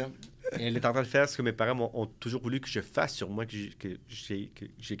pense, hein. Elle est en train de faire ce que mes parents ont toujours voulu que je fasse sur moi, que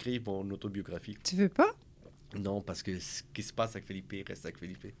j'écrive mon autobiographie. Tu veux pas? Non, parce que ce qui se passe avec Felipe reste avec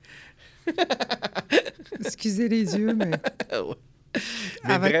Felipe. Excusez les yeux, mais... Ouais.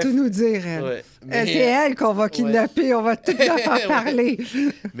 Elle va tout nous dire, elle. Ouais, c'est elle qu'on va kidnapper, on va tout leur faire parler.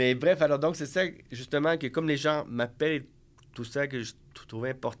 Mais bref, alors donc, c'est ça, justement, que comme les gens m'appellent, tout ça, que je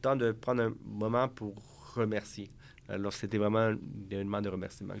trouvais important de prendre un moment pour remercier. Alors, c'était vraiment un événement de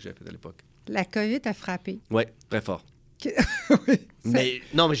remerciement que j'avais fait à l'époque. La COVID a frappé. Oui, très fort. Oui, ça...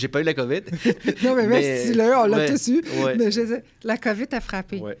 Non, mais j'ai pas eu la COVID. Non, mais même si là, on l'a tous eu. Ouais. Mais je sais, la COVID a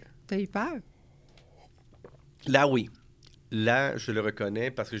frappé. Ouais. T'as eu peur? Là, oui. Là, je le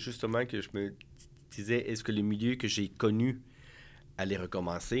reconnais parce que justement, que je me disais, est-ce que le milieu que j'ai connu allait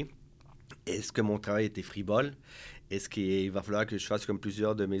recommencer? Est-ce que mon travail était frivole? Est-ce qu'il va falloir que je fasse comme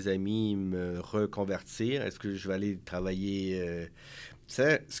plusieurs de mes amis, me reconvertir? Est-ce que je vais aller travailler...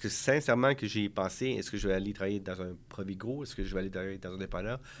 Est-ce que sincèrement que j'ai pensé, est-ce que je vais aller travailler dans un Provigo? Est-ce que je vais aller travailler dans un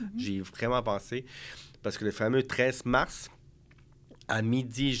dépanneur? Mm-hmm. J'ai vraiment pensé. Parce que le fameux 13 mars, à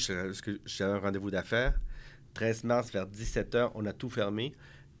midi, j'avais un rendez-vous d'affaires. 13 mars, vers 17h, on a tout fermé.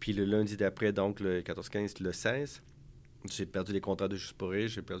 Puis le lundi d'après, donc le 14-15, le 16... j'ai perdu les contrats de Juste pour rire,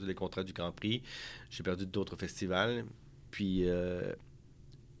 j'ai perdu les contrats du Grand Prix, j'ai perdu d'autres festivals. Puis,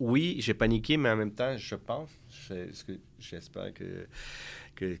 oui, j'ai paniqué, mais en même temps, je pense, j'espère que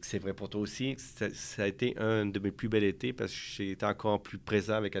c'est vrai pour toi aussi, ça a été un de mes plus bels étés parce que j'ai été encore plus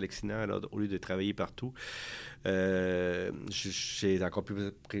présent avec Alexina. Alors, au lieu de travailler partout, j'ai encore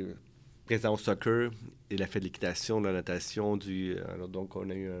plus présent au soccer et la fête de l'équitation, de la natation. Alors donc, on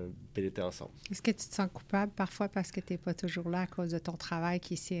a eu un bel été ensemble. Est-ce que tu te sens coupable parfois parce que tu n'es pas toujours là à cause de ton travail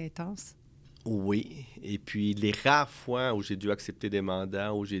qui est si intense? Oui. Et puis, les rares fois où j'ai dû accepter des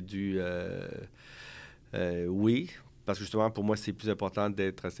mandats, où j'ai dû... oui, parce que justement, pour moi, c'est plus important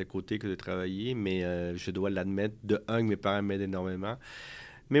d'être à ses côtés que de travailler, mais je dois l'admettre. De un, que mes parents m'aident énormément.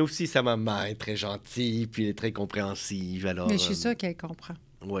 Mais aussi, sa maman est très gentille, puis elle est très compréhensive. Alors, mais je suis sûre qu'elle comprend.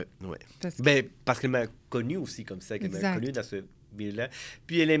 Oui, oui. Parce qu'elle m'a connu aussi comme ça, qu'elle m'a connu dans ce milieu-là.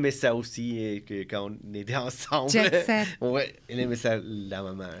 Puis elle aimait ça aussi, que quand on était ensemble. Jet set. Oui, elle aimait ça, la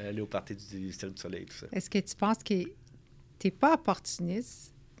maman. Elle allait au party du Cirque du Soleil, tout ça. Est-ce que tu penses que tu n'es pas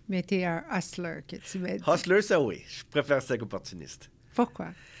opportuniste, mais tu es un hustler, que tu m'as dit? Hustler, ça oui. Je préfère ça qu'opportuniste. Pourquoi?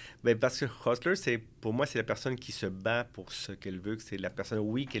 Bien, parce que hustler, pour moi, c'est la personne qui se bat pour ce qu'elle veut, que c'est la personne,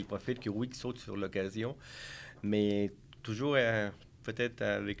 oui, qui profite, qui saute sur l'occasion, mais toujours... peut-être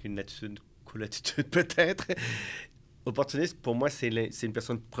avec une cool attitude, peut-être. Opportuniste, pour moi, c'est une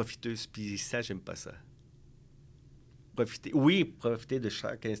personne profiteuse, puis ça, j'aime pas ça. Profiter de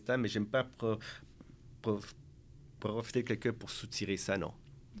chaque instant, mais j'aime pas profiter de quelqu'un pour soutirer ça, non.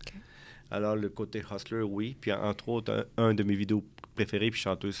 Okay. Alors, le côté hustler, oui. Puis, entre autres, un de mes vidéos préférées,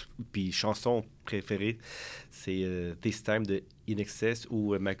 puis chansons préférées, c'est This Time de In Excess,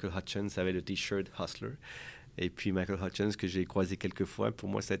 où Michael Hutchins avait le T-shirt Hustler. Et puis Michael Hutchins, que j'ai croisé quelques fois, pour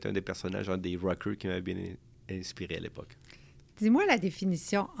moi, c'était un des personnages, des rockers qui m'avait bien inspiré à l'époque. Dis-moi la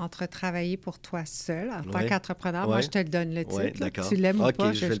définition entre travailler pour toi seul, en tant qu'entrepreneur. Moi, je te le donne le titre. D'accord. Tu l'aimes ou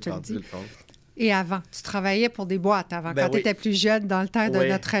pas, je te le dis. Et avant, tu travaillais pour des boîtes avant, quand tu étais plus jeune, dans le temps de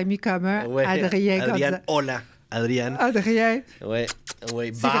notre ami commun, Adrien. Adrien.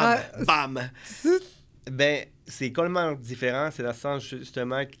 Oui. Bam. Ben, c'est complètement différent. C'est dans le sens,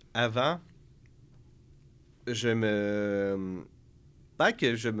 justement, qu'avant, pas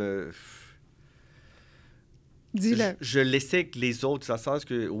que je me... Dis-le. Je laissais que les autres, dans le sens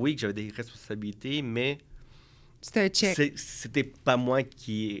que, oui, que j'avais des responsabilités, mais C'était un check. c'était pas moi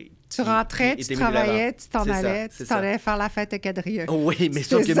qui Tu rentrais, tu travaillais, tu t'en allais, tu t'en allais faire la fête à quadrille. Oui, mais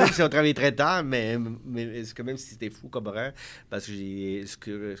sauf que même si on travaillait très tard, mais c'est quand même si c'était fou comme horaire, parce que ce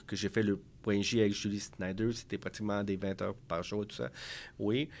que j'ai fait le point J avec Julie Snyder, c'était pratiquement des 20 heures par jour, tout ça.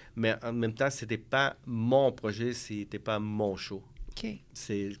 Oui, mais en même temps, c'était pas mon projet, c'était pas mon show. OK.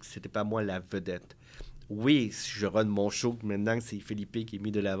 C'était pas moi la vedette. Oui, je run mon show, maintenant c'est Felipe qui est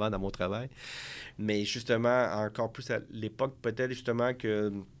mis de l'avant dans mon travail. Mais justement, encore plus à l'époque, peut-être justement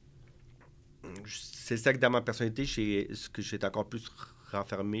que c'est ça que dans ma personnalité, ce que j'étais encore plus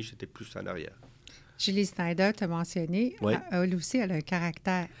renfermé, j'étais plus en arrière. Julie Snyder t'a mentionné. Oui. Elle aussi, elle a un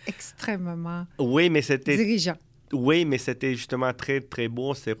caractère extrêmement dirigeant. Oui, mais c'était justement très, très beau.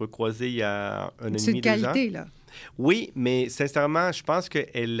 On s'est recroisés il y a un an et demi, 2 ans. C'est une qualité, là. Oui, mais sincèrement, je pense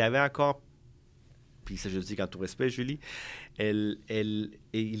qu'elle avait encore... Puis ça, je le dis quand tout respect, Julie. Il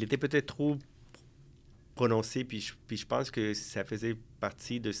était peut-être trop prononcé, puis je pense que ça faisait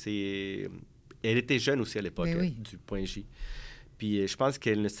partie de ses... Elle était jeune aussi à l'époque, du point J. Puis je pense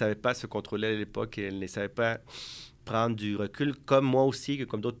qu'elle ne savait pas se contrôler à l'époque, elle ne savait pas prendre du recul, comme moi aussi,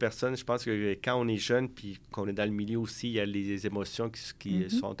 comme d'autres personnes. Je pense que quand on est jeune, puis qu'on est dans le milieu aussi, il y a les émotions qui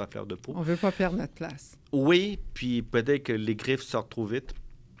sont en fleur de peau. On ne veut pas perdre notre place. Oui, puis peut-être que les griffes sortent trop vite.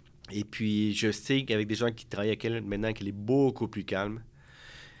 Et puis je sais qu'avec des gens qui travaillent avec elle, maintenant qu'elle est beaucoup plus calme.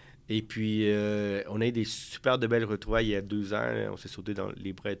 Et puis, on a eu des super de belles retrouvailles il y a 2 ans. On s'est sauté dans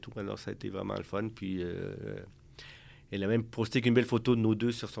les bras et tout. Alors, ça a été vraiment le fun. Puis, elle a même posté une belle photo de nous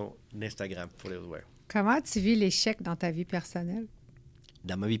deux sur son Instagram pour les voir. Comment tu vis l'échec dans ta vie personnelle?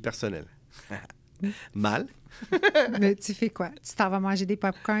 Dans ma vie personnelle? Mal. Mais tu fais quoi? Tu t'en vas manger des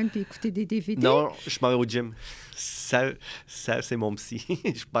popcorn puis écouter des DVD? Non, je m'en vais au gym. Ça c'est mon psy.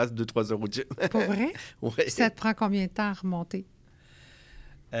 Je passe 2-3 heures au gym. Pour vrai? Oui. Puis ça te prend combien de temps à remonter?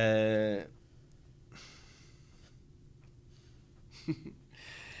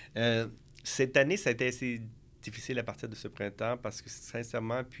 Cette année, ça a été assez difficile à partir de ce printemps parce que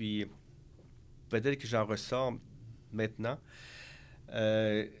sincèrement, puis peut-être que j'en ressors maintenant.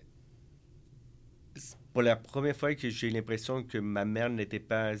 Pour la première fois que j'ai l'impression que ma mère n'était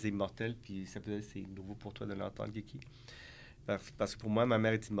pas immortelle, puis ça peut-être c'est nouveau pour toi de l'entendre, Kiki. Parce que pour moi, ma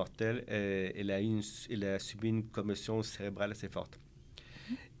mère est immortelle. Elle a subi une commotion cérébrale assez forte.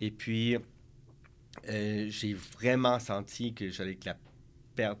 Et puis, j'ai vraiment senti que j'allais la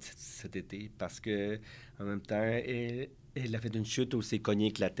perdre cet été parce que en même temps, elle a fait une chute où elle s'est cognée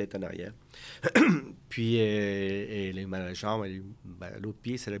avec la tête en arrière. Puis, elle a eu mal à la jambe, elle a eu mal à l'autre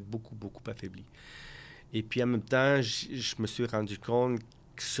pied, ça l'a beaucoup, beaucoup affaibli. Et puis, en même temps, je me suis rendu compte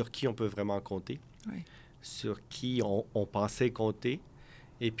sur qui on peut vraiment compter, sur qui on pensait compter.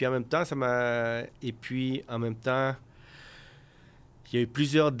 Et puis, en même temps, il y a eu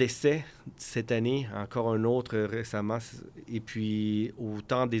plusieurs décès cette année, encore un autre récemment. Et puis,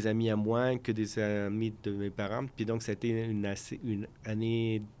 autant des amis à moi que des amis de mes parents. Puis donc, ça a été une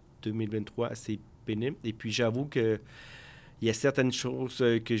année 2023 assez pénible. Et puis, j'avoue que il y a certaines choses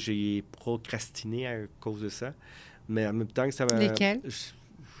que j'ai procrastinées à cause de ça. Mais en même temps que ça m'a... Lesquelles?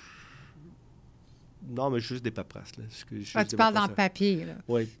 Non, mais juste des paperasses. Là. Tu parles dans le papier, là.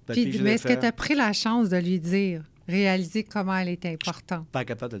 Oui, papier. Puis, mais est-ce que tu as pris la chance de lui dire, réaliser comment elle est importante? Je suis pas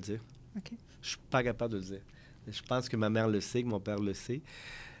capable de le dire. OK. Je suis pas capable de le dire. Je pense que ma mère le sait, que mon père le sait.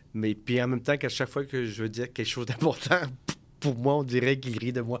 Mais puis en même temps qu'à chaque fois que je veux dire quelque chose d'important, pour moi, on dirait qu'ils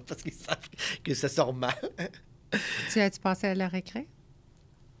rient de moi parce qu'ils savent que ça sort mal. Tu as-tu pensé à la récré?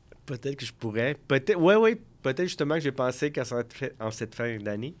 Peut-être que je pourrais. Oui. Peut-être justement que j'ai pensé qu'à cette fin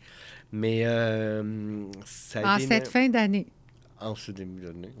d'année. Mais ça a été... cette fin d'année? En ce début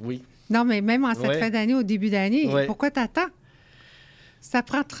d'année, oui. Non, mais même en cette fin d'année, au début d'année, pourquoi t'attends? Ça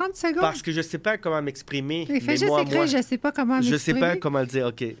prend 30 secondes. Parce que je ne sais pas comment m'exprimer. Fais juste écrire, je ne sais pas comment m'exprimer. Je ne sais pas comment le dire,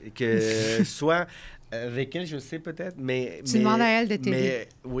 OK. Que soit avec elle, je sais peut-être, mais... Tu demandes à elle de t'aider.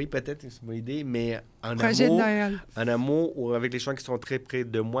 Oui, peut-être, c'est une idée, mais en amour ou avec les gens qui sont très près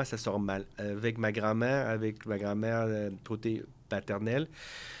de moi, ça sort mal. Avec ma grand-mère côté paternel,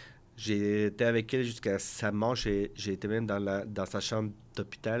 j'ai été avec elle jusqu'à sa mort. J'ai été même dans sa chambre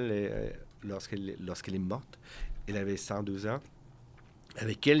d'hôpital lorsqu'elle est morte. Elle avait 102 ans.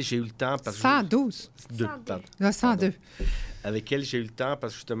 Avec elle, j'ai eu le temps... 112? 102. Avec elle, j'ai eu le temps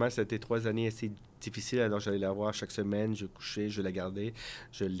parce que justement, ça a été 3 années assez difficiles. Alors, j'allais la voir chaque semaine, je couchais, je la gardais,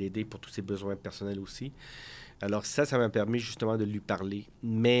 je l'aidais pour tous ses besoins personnels aussi. Alors ça m'a permis justement de lui parler.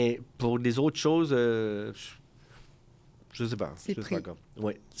 Mais pour les autres choses... je ne sais pas. C'est pris.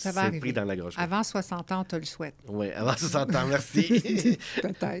 Oui, ça va arriver. Pris dans la gorge. Avant 60 ans, on te le souhaite. Oui, avant 60 ans, merci.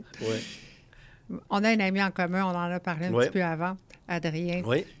 Peut-être. Oui. On a un ami en commun, on en a parlé un Ouais. petit peu avant, Adrien.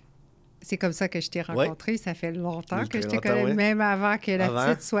 Oui. C'est comme ça que je t'ai rencontré. Ça fait longtemps que je te longtemps, connais, ouais. même avant que la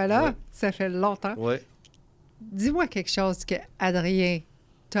Avant, petite soit là. ouais. Ça fait longtemps. Oui. Dis-moi quelque chose que Adrien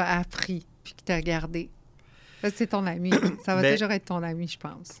t'a appris puis que t'as gardé. Ça, c'est ton ami. Ça va Ben- toujours être ton ami, je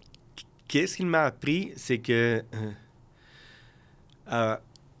pense. Qu'est-ce qu'il m'a appris, c'est que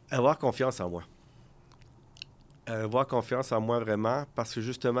avoir confiance en moi. Avoir confiance en moi vraiment, parce que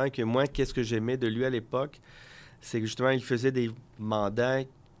justement, que moi, qu'est-ce que j'aimais de lui à l'époque, c'est que justement, il faisait des mandats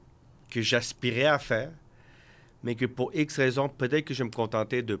que j'aspirais à faire, mais que pour X raisons, peut-être que je me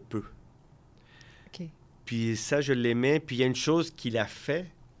contentais de peu. OK. Puis ça, je l'aimais. Puis il y a une chose qu'il a fait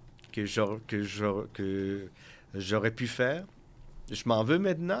que j'aurais pu faire. Je m'en veux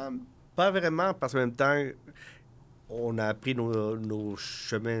maintenant, pas vraiment, parce qu'en même temps, on a appris nos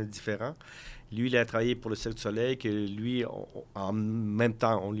chemins différents. Lui, il a travaillé pour le Cirque du Soleil, que lui, en même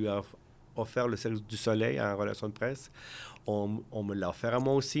temps, on lui a offert le Cirque du Soleil en relation de presse. On me l'a offert à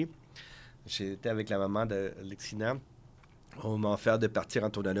moi aussi. J'étais avec la maman d'Alexina. On m'a offert de partir en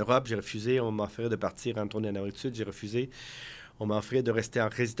tournée en Europe, j'ai refusé. On m'a offert de partir en tournée en Amérique du Sud, j'ai refusé. On m'a offert de rester en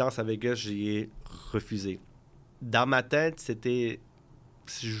résidence à Vegas, j'ai refusé. Dans ma tête, c'était...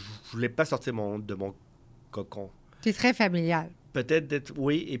 Je voulais pas sortir de mon cocon. Tu es très familial. Peut-être d'être...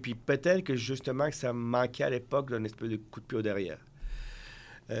 Oui, et puis peut-être que justement que ça me manquait à l'époque d'un espèce de coup de pied au derrière.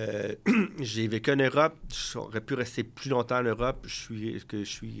 J'ai vécu en Europe, j'aurais pu rester plus longtemps en Europe que je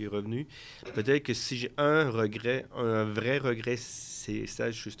suis revenu. Peut-être que si j'ai un regret, un vrai regret, c'est ça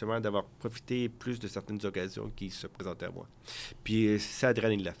justement d'avoir profité plus de certaines occasions qui se présentaient à moi. Puis ça,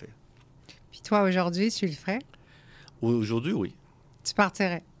 Adrien, il l'a fait. Puis toi, aujourd'hui, tu le ferais? Aujourd'hui, oui. Tu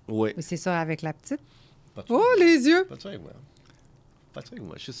partirais? Oui. Mais c'est ça avec la petite? Pas de Oh, les yeux! Pas de avec moi. Pas de avec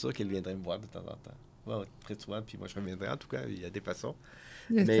moi. Je suis sûr qu'elle viendrait me voir de temps en temps. Ouais, près de toi, puis moi, je reviendrai. En tout cas, il y a des façons.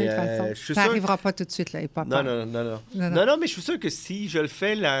 De Mais, toute façon. je suis Ça sûr- n'arrivera pas tout de suite, là, et pas peur. Non, mais je suis sûr que si je le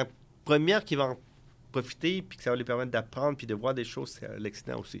fais, la première qui va en profiter, puis que ça va lui permettre d'apprendre, puis de voir des choses, c'est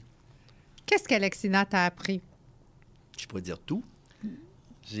Alexina aussi. Qu'est-ce qu'Alexina t'a appris? Je pourrais dire tout.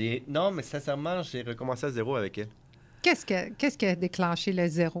 Non, mais sincèrement, j'ai recommencé à zéro avec elle. Qu'est-ce qui a déclenché le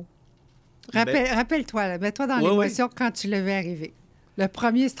zéro? Ben- Rappelle-toi, là, mets-toi dans Ouais, l'émotion quand tu l'as vu arriver. Le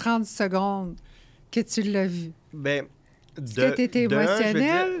premier 30 secondes que tu l'as vu. Ben, Est-ce que t'étais de un, je veux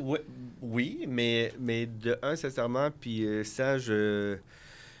émotionnel? dire, oui, mais de un, sincèrement, puis ça, je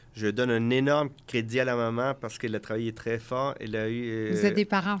donne un énorme crédit à la maman parce qu'elle a travaillé très fort. Elle a eu... Vous êtes des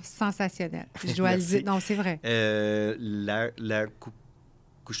parents sensationnels. Je dois le Merci. dire. Non, c'est vrai.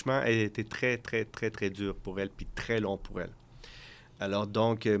 L'accouchement a été très, très, très, très dur pour elle, puis très long pour elle. Alors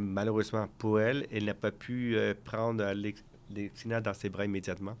donc, malheureusement pour elle, elle n'a pas pu prendre Alexina dans ses bras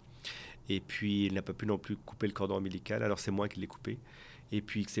immédiatement. Et puis, elle n'a pas pu non plus couper le cordon ombilical. Alors, c'est moi qui l'ai coupé. Et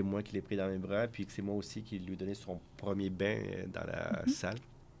puis, que c'est moi qui l'ai pris dans mes bras. Puis, que c'est moi aussi qui lui ai donné son premier bain dans la salle.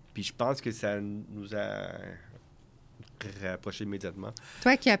 Puis, je pense que ça nous a rapprochés immédiatement.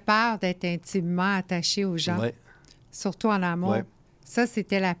 Toi qui as peur d'être intimement attaché aux gens, Ouais. surtout en amour, Ouais. ça,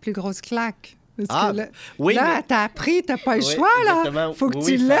 c'était la plus grosse claque. Parce que là, oui, là t'as appris, t'as pas le choix, là. exactement. Faut que Oui,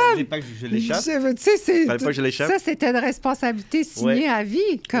 tu il l'aimes. fallait pas que je l'échappe. Tu sais, Fallait pas que je l'échappe. ça, c'était une responsabilité signée Ouais. à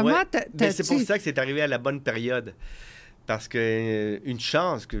vie. Comment Ouais. t'as... Mais c'est pour ça que c'est arrivé à la bonne période. Parce que une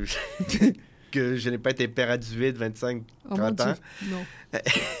chance que, que je n'ai pas été père à 18, 25, Oh, 30 mon ans. Dieu. Non.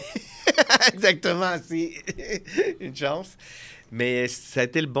 Exactement, c'est une chance. Mais ça a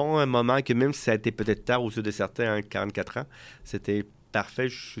été le bon moment que même si ça a été peut-être tard aux yeux de certains en 44 ans, c'était parfait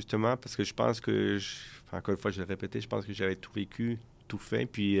justement parce que je pense que, encore une fois, je l'ai répété, je pense que j'avais tout vécu, tout fait.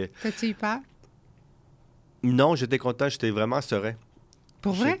 Puis T'as-tu eu peur? non, j'étais content, j'étais vraiment serein.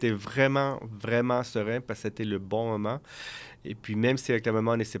 Pour vrai? J'étais vraiment, vraiment serein parce que c'était le bon moment. Et puis même si avec la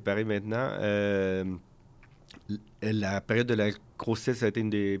maman on est séparés maintenant, la période de la grossesse a été une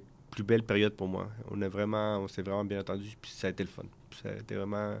des plus belles périodes pour moi. On s'est vraiment bien entendu, puis ça a été le fun. Ça a été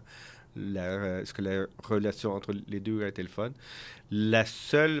vraiment la relation entre les deux a été le fun. Le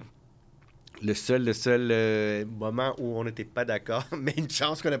seul moment où on n'était pas d'accord, mais une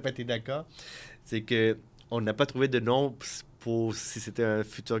chance qu'on n'a pas été d'accord, c'est que on n'a pas trouvé de nom pour si c'était un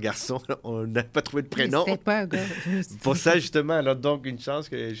futur garçon. On n'a pas trouvé de prénom. C'était pas un gars. Pour ça, justement, alors donc, une chance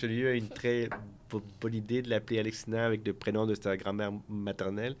que j'ai eu une très bonne idée de l'appeler Alexina avec le prénom de sa grand-mère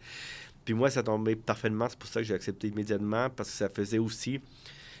maternelle. Puis moi, ça tombait parfaitement. C'est pour ça que j'ai accepté immédiatement, parce que ça faisait aussi...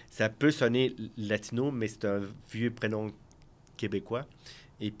 Ça peut sonner latino, mais c'est un vieux prénom québécois.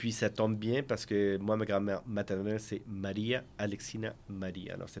 Et puis, ça tombe bien parce que moi, ma grand-mère maternelle, c'est Maria Alexina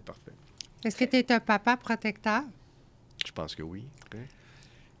Maria. Alors, c'est parfait. Est-ce que tu es un papa protecteur? Je pense que oui.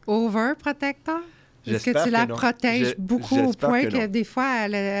 Overprotecteur? Est-ce que J'espère tu la que non. protèges beaucoup au J'espère point que que non. des fois,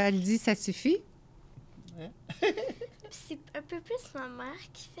 elle dit « ça suffit » C'est un peu plus ma mère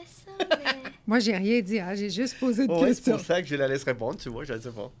qui fait ça, mais Moi, j'ai rien dit, hein? J'ai juste posé une Ouais, c'est question. pour ça que je la laisse répondre, tu vois, je ne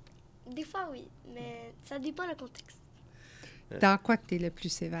sais pas. des fois, oui. Mais ça dépend le contexte. Dans quoi que tu es le plus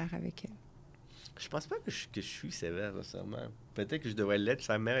sévère avec elle? Je pense pas que je suis sévère, nécessairement. Peut-être que je devrais l'être.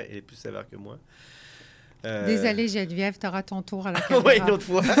 Sa mère est plus sévère que moi. Désolée, Geneviève, tu auras ton tour à la caméra. Oui, une autre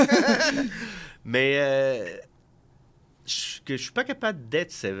fois. Mais que je suis pas capable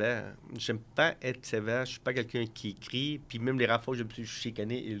d'être sévère. J'aime pas être sévère. Je suis pas quelqu'un qui crie. Puis même les rares fois où je me suis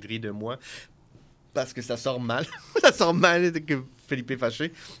chicané, il rit de moi. Parce que ça sort mal. Ça sort mal que Felipe est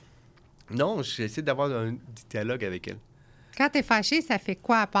fâché. Non, j'essaie d'avoir un dialogue avec elle. Quand tu es fâché, ça fait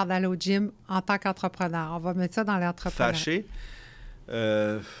quoi à part d'aller au gym en tant qu'entrepreneur? On va mettre ça dans l'entrepreneur. Fâché.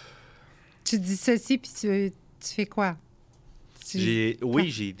 Tu dis ceci, puis tu fais quoi? J'ai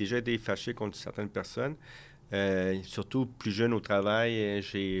déjà été fâché contre certaines personnes. Surtout plus jeune au travail,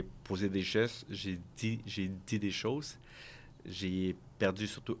 j'ai posé des gestes, j'ai dit des choses. J'ai perdu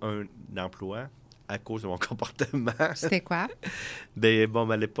surtout un emploi à cause de mon comportement. C'était quoi?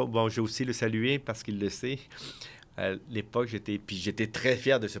 À l'époque, j'ai aussi le salué parce qu'il le sait. À l'époque, j'étais très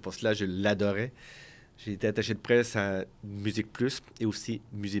fier de ce poste-là, je l'adorais. J'ai été attaché de presse à Musique Plus et aussi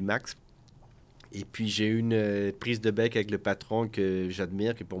Musimax. Et puis, j'ai eu une prise de bec avec le patron que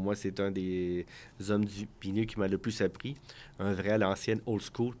j'admire, que pour moi, c'est un des hommes du pinier qui m'a le plus appris. Un vrai à l'ancienne old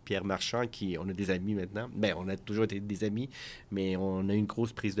school, Pierre Marchand, on a des amis maintenant. Bien, on a toujours été des amis, mais on a eu une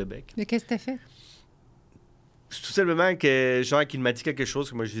grosse prise de bec. Mais qu'est-ce que tu as fait? C'est tout simplement que, genre, qu'il m'a dit quelque chose,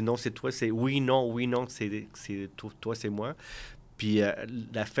 que moi, je dis non, c'est toi, c'est oui, non, c'est toi, c'est moi. Puis, à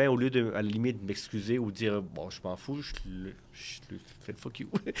la fin, au lieu de, à la limite, m'excuser ou dire, bon, je m'en fous, je le fais le fuck you.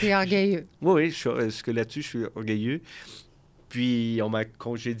 T'es orgueilleux. Oui, parce que là-dessus, je suis orgueilleux. Puis, on m'a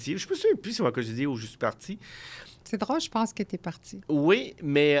congédié. Je me souviens plus si on m'a congédié ou je suis parti. C'est drôle, je pense que t'es parti. Oui,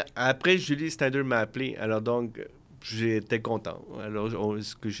 mais après, Julie Snyder m'a appelé. Alors, donc, j'étais content. Alors,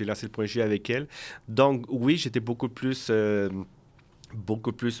 que j'ai lancé le projet avec elle. Donc, oui, j'étais beaucoup plus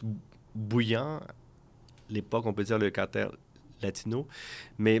bouillant. À l'époque, on peut dire le caractère latino.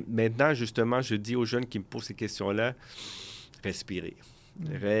 Mais maintenant, justement, je dis aux jeunes qui me posent ces questions-là, respirez.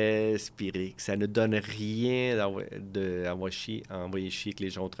 Respirer. Ça ne donne rien d'envoyer chier avec les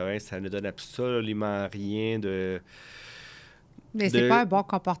gens au travail. Ça ne donne absolument rien de... Mais c'est pas un bon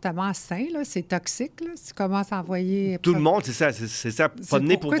comportement sain, là. C'est toxique, là. Si tu commences à envoyer... Tout le monde, c'est ça.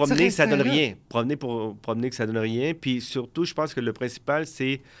 Promener pour promener, ça donne rien. Promener pour promener, que ça donne rien. Puis surtout, je pense que le principal,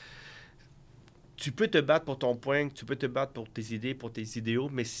 c'est... Tu peux te battre pour ton point, tu peux te battre pour tes idées, pour tes idéaux,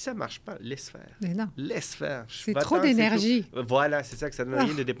 mais si ça ne marche pas, laisse faire. Mais non. Laisse faire. C'est trop d'énergie. Voilà, c'est ça, que ça ne donne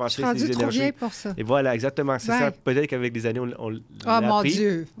rien de dépenser ces énergies. Trop vieille pour ça. Et voilà, exactement, c'est ça. Peut-être qu'avec les années, on l'a mon appris.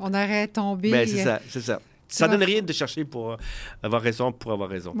 Dieu, on aurait tombé... Mais c'est ça. Ça ne donne rien de chercher pour avoir raison.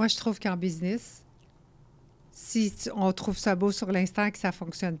 Moi, je trouve qu'en business, si on trouve ça beau sur l'instant et que ça ne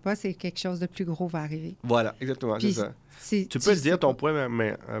fonctionne pas, c'est quelque chose de plus gros va arriver. Voilà, exactement, puis, c'est ça. Tu peux le dire, ton point,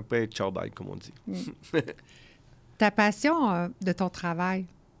 mais un peu ciao bye, comme on dit. Ta passion de ton travail,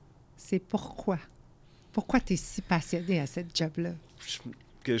 c'est pourquoi? Pourquoi tu es si passionné à cette job-là?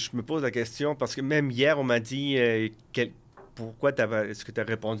 Je me pose la question, parce que même hier, on m'a dit pourquoi est-ce que tu as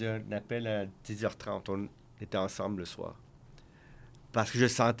répondu à un appel à 10h30? On était ensemble le soir. Parce que je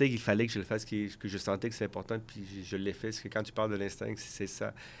sentais qu'il fallait que je le fasse, que je sentais que c'est important, puis je l'ai fait. Parce que quand tu parles de l'instinct, c'est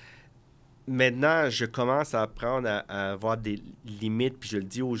ça. Maintenant, je commence à apprendre à avoir des limites, puis je le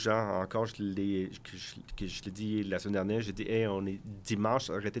dis aux gens encore, je l'ai dit la semaine dernière, j'ai dit, hey, on est dimanche,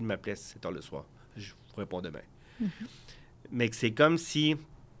 arrêtez de m'appeler à 7h le soir. Je vous réponds demain. Mm-hmm. Mais c'est comme si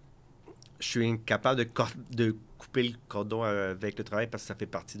je suis incapable de couper le cordon avec le travail parce que ça fait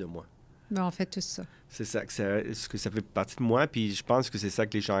partie de moi. Mais on fait tout ça. C'est ça, que ça fait partie de moi, puis je pense que c'est ça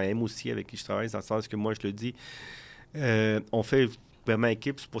que les gens aiment aussi avec qui je travaille, dans le sens que moi, je le dis, on fait vraiment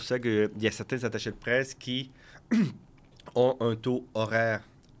équipe. C'est pour ça qu'il y a certains attachés de presse qui ont un taux horaire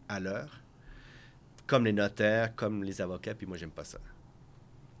à l'heure, comme les notaires, comme les avocats, puis moi, j'aime pas ça.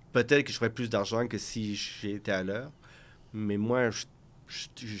 Peut-être que je ferais plus d'argent que si j'étais à l'heure, mais moi, je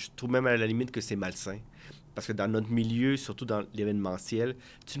trouve même à la limite que c'est malsain. Parce que dans notre milieu, surtout dans l'événementiel,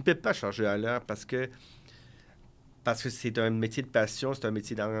 tu ne peux pas charger à l'heure parce que c'est un métier de passion, c'est un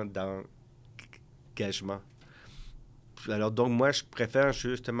métier d'engagement. Alors donc, moi, je préfère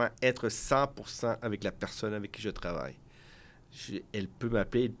justement être 100% avec la personne avec qui je travaille. Elle peut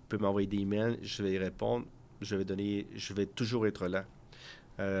m'appeler, elle peut m'envoyer des emails, je vais y répondre, je vais toujours être là.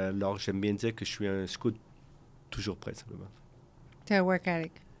 Alors, j'aime bien dire que je suis un scout toujours prêt, simplement. T'es un work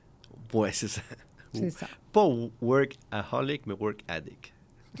addict. Ouais, c'est ça. C'est ça. Pas work-aholic, mais work-addict.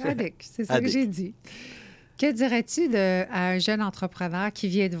 Addict, c'est ça que j'ai dit. Que dirais-tu à un jeune entrepreneur qui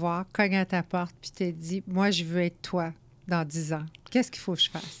vient te voir, cogne à ta porte, puis te dit, moi, je veux être toi dans 10 ans. Qu'est-ce qu'il faut que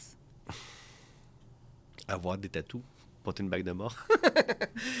je fasse? Avoir des tatous, porter une bague de mort.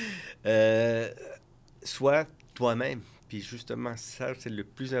 Sois toi-même. Puis justement, ça, c'est le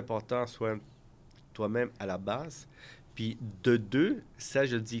plus important, sois toi-même à la base. Puis de deux, ça,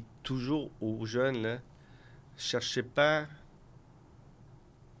 je dis toujours aux jeunes, là, cherchez pas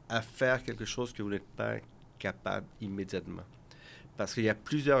à faire quelque chose que vous n'êtes pas capable immédiatement. Parce qu'il y a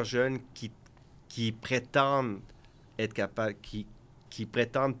plusieurs jeunes qui prétendent être capables, qui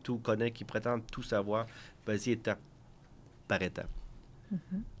prétendent tout connaître, qui prétendent tout savoir. Vas-y, étape par étape.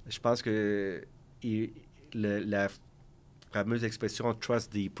 Mm-hmm. Je pense que la fameuse expression «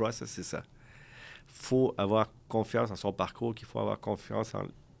 trust the process », c'est ça. Il faut avoir confiance en son parcours, qu'il faut avoir confiance en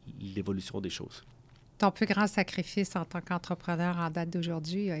l'évolution des choses. Ton plus grand sacrifice en tant qu'entrepreneur en date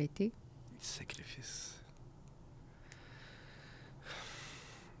d'aujourd'hui a été? Sacrifice.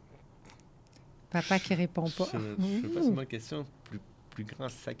 Papa qui répond pas. Je sais pas si ma question. Plus grand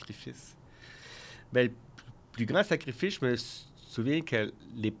sacrifice. Ben, le plus grand sacrifice, je me souviens qu'à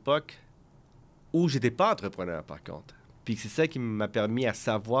l'époque où j'étais pas entrepreneur, par contre. Puis c'est ça qui m'a permis à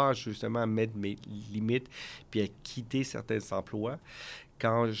savoir, justement, mettre mes limites puis à quitter certains emplois.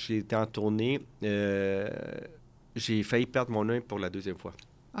 Quand j'étais en tournée, j'ai failli perdre mon œil pour la deuxième fois.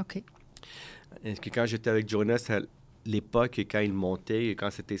 OK. Est-ce que quand j'étais avec Jonas, à l'époque, quand il montait, quand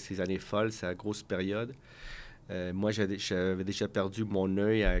c'était ses années folles, sa grosse période, moi, j'avais déjà perdu mon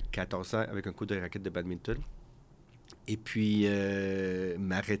œil à 14 ans avec un coup de raquette de badminton. Et puis,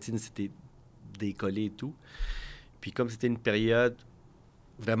 ma rétine s'était décollée et tout. Puis, comme c'était une période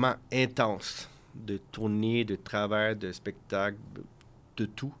vraiment intense de tournée, de travail, de spectacle, de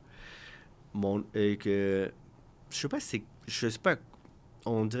tout, je sais pas,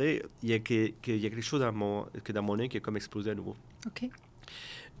 on dirait qu'il y a quelque chose dans mon œil qui a comme explosé à nouveau. OK.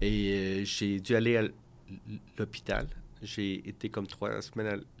 Et j'ai dû aller à l'hôpital. J'ai été comme 3 semaines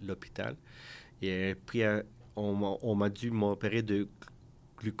à l'hôpital. Et puis, on m'a dû m'opérer de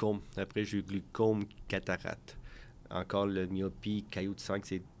glaucome. Après, j'ai eu glaucome, cataracte. Encore le myopie, caillot de sang qui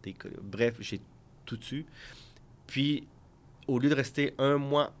s'est décollé. Bref, j'ai tout dessus. Puis, au lieu de rester 1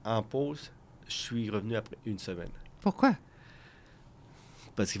 mois en pause, je suis revenu après 1 semaine. Pourquoi?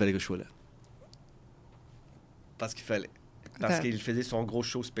 Parce qu'il fallait que je sois là. Parce qu'il faisait son gros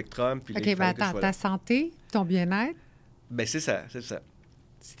show Spectrum. Puis OK, là, mais attends, ta santé, ton bien-être, ben c'est ça.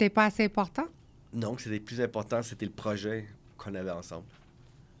 c'était pas assez important? Non, c'était plus important, c'était le projet qu'on avait ensemble.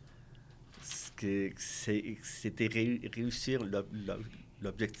 C'était réussir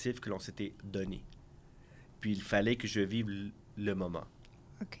l'objectif que l'on s'était donné. Puis il fallait que je vive le moment.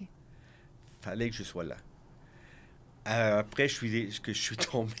 OK. Il fallait que je sois là. Après, je suis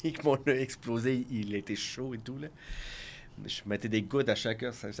tombé, que mon œil a explosé, il était chaud et tout, là. Je mettais des gouttes à chaque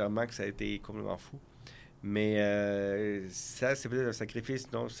heure, sincèrement, que ça a été complètement fou. Mais ça, c'est peut-être un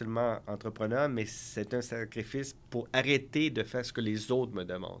sacrifice non seulement entrepreneur, mais c'est un sacrifice pour arrêter de faire ce que les autres me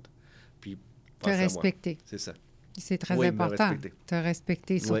demandent. Puis, te respecter. C'est ça. C'est très important. Te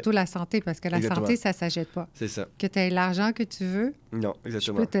respecter, surtout la santé, parce que la santé, ça ne s'achète pas. C'est ça. Que tu aies l'argent que tu veux, non,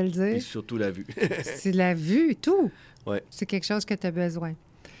 exactement. Je peux te le dire. Et surtout la vue. C'est la vue, tout. Ouais. C'est quelque chose que tu as besoin.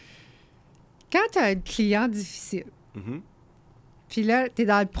 Quand tu as un client difficile, puis là, tu es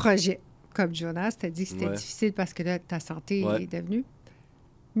dans le projet, comme Jonas t'a dit que c'était difficile parce que là, ta santé est devenue.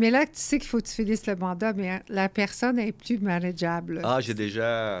 Mais là, tu sais qu'il faut que tu finisses le mandat, mais la personne n'est plus manageable. Ah, j'ai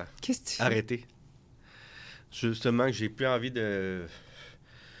déjà arrêté. Fais? Justement, que j'ai plus envie de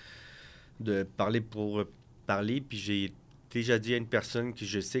parler pour parler, puis j'ai déjà dit à une personne que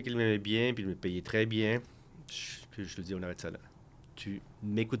je sais qu'elle m'aimait bien, puis elle me payait très bien, que je lui dis, on arrête ça là. Tu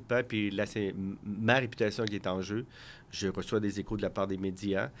m'écoutes pas, puis là, c'est ma réputation qui est en jeu. Je reçois des échos de la part des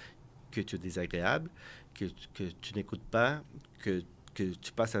médias que tu es désagréable, que tu n'écoutes pas, que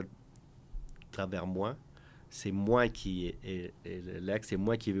tu passes à travers moi. C'est moi qui est l'ex, c'est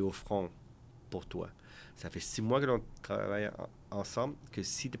moi qui vais au front pour toi. Ça fait 6 mois que l'on travaille ensemble, que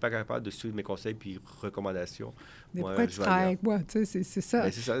si tu n'es pas capable de suivre mes conseils puis recommandations, mais pourquoi tu travailles avec moi? Tu sais, c'est ça.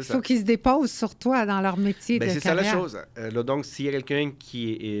 Ben, c'est ça. Il faut qu'ils se déposent sur toi dans leur métier de carrière. C'est ça la chose. Là, donc, s'il y a quelqu'un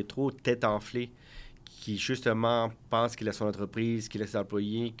qui est trop tête enflée, qui justement pense qu'il a son entreprise, qu'il a ses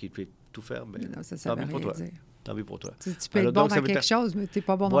employés, qu'il fait tout faire, bien, tant pis pour toi. Tant pis pour toi. Tu peux être bon dans quelque chose, mais tu n'es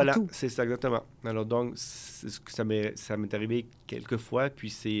pas bon dans tout. Voilà, c'est ça, exactement. Alors donc, ça m'est arrivé quelques fois, puis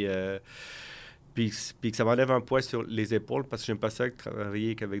c'est... Puis que ça m'enlève un poids sur les épaules parce que j'aime pas ça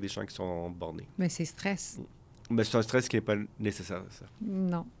travailler qu'avec des gens qui sont bornés. Mais c'est stress. Mais c'est un stress qui n'est pas nécessaire, ça.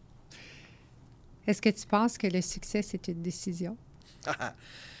 Non. Est-ce que tu penses que le succès, c'est une décision?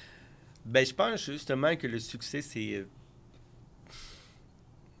 Ben, je pense justement que le succès, c'est...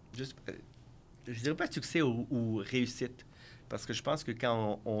 juste, je dirais pas succès ou réussite. Parce que je pense que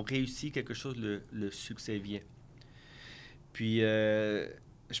quand on réussit quelque chose, le succès vient. Puis,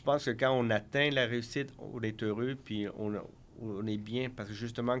 je pense que quand on atteint la réussite, on est heureux, puis on est bien, parce que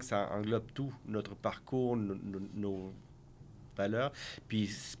justement que ça englobe tout, notre parcours, nos valeurs. Puis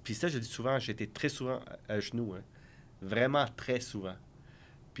ça, je dis souvent, j'étais très souvent à genoux, hein. Vraiment très souvent.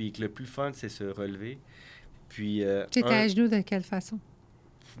 Puis que le plus fun, c'est se relever. Puis, Tu étais à genoux de quelle façon?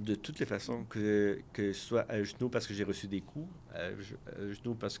 de toutes les façons, que ce soit à genoux parce que j'ai reçu des coups, à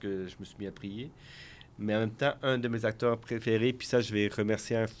genoux parce que je me suis mis à prier. Mais en même temps, un de mes acteurs préférés, puis ça, je vais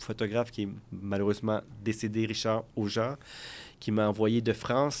remercier un photographe qui est malheureusement décédé, Richard Aujar, qui m'a envoyé de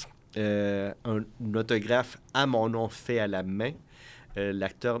France un autographe à mon nom fait à la main.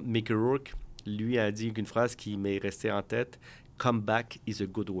 L'acteur Mickey Rourke, lui, a dit une phrase qui m'est restée en tête: Comeback is a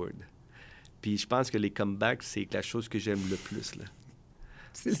good word. Puis je pense que les comebacks, c'est la chose que j'aime le plus, là.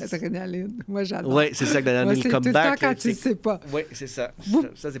 C'est l'adrénaline. Moi, j'adore. Oui, c'est ça que l'adrénaline, Moi, c'est comeback. tout le temps quand là, tu ne sais pas. Oui, c'est ça. Boum.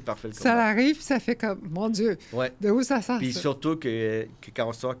 Ça, c'est parfait, le Ça comeback. arrive, puis ça fait comme, mon Dieu, Ouais. de où ça sort, Puis ça? surtout que quand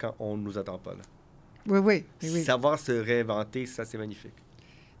on sort, quand on ne nous attend pas, là. Oui, oui. Oui. Savoir se réinventer, ça, c'est magnifique.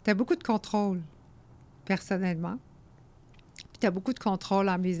 Tu as beaucoup de contrôle, personnellement, puis tu as beaucoup de contrôle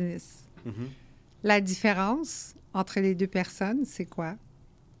en business. Mhm. La différence entre les deux personnes, c'est quoi?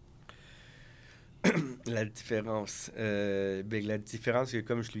 La différence. Ben, la différence, c'est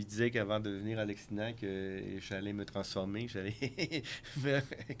comme je lui disais qu'avant de venir à l'accident, que j'allais me transformer, j'allais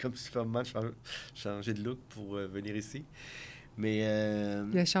comme Superman changer de look pour venir ici. Mais.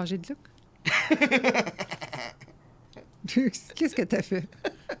 Il a changé de look? Qu'est-ce que tu as fait?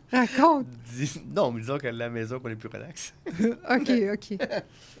 Raconte. Non, mais disons qu'à la maison, qu'on est plus relax. OK.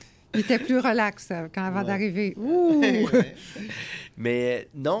 Il était plus relax quand avant Ouais. d'arriver. Ouh! Ouais. Mais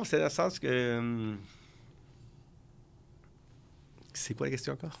non, c'est dans le sens que. C'est quoi la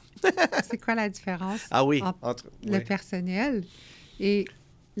question encore? C'est quoi la différence Ah oui, entre le ouais. personnel et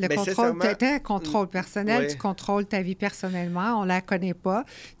le Ben, contrôle? sincèrement, Tu as un contrôle personnel, ouais. tu contrôles ta vie personnellement, on la connaît pas.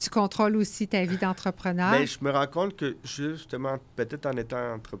 Tu contrôles aussi ta vie d'entrepreneur. Ben, je me rends compte que justement, peut-être en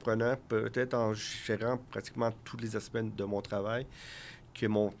étant entrepreneur, peut-être en gérant pratiquement tous les aspects de mon travail, que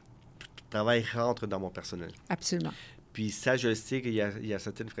mon travail rentre dans mon personnel. Absolument. Puis ça, je sais qu'il y a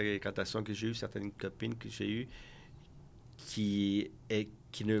certaines fréquentations que j'ai eues, certaines copines que j'ai eues qui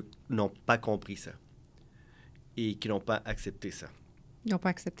n'ont pas compris ça et qui n'ont pas accepté ça. Ils n'ont pas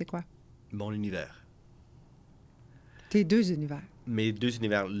accepté quoi? Mon univers. Tes deux univers. Mes deux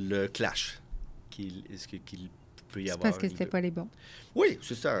univers, le clash qu'il peut y C'est avoir. parce que c'était pas les bons. Oui,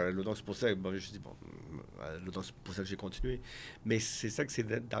 c'est ça. Donc, c'est pour ça, bon, je dis, bon, donc, c'est pour ça que j'ai continué. Mais c'est ça que c'est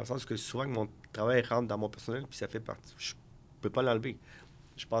dans le sens que souvent, mon travail rentre dans mon personnel, puis ça fait partie. Je peux pas l'enlever.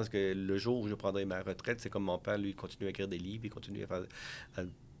 Je pense que le jour où je prendrai ma retraite, c'est comme mon père, lui, il continue à écrire des livres, il continue à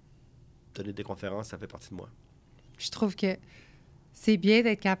donner des conférences, ça fait partie de moi. Je trouve que c'est bien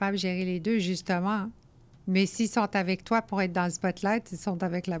d'être capable de gérer les deux, justement. Mais s'ils sont avec toi pour être dans le spotlight, ils sont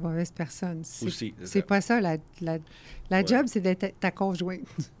avec la mauvaise personne. Aussi, C'est ça. pas ça. La Ouais. job, c'est d'être ta conjointe.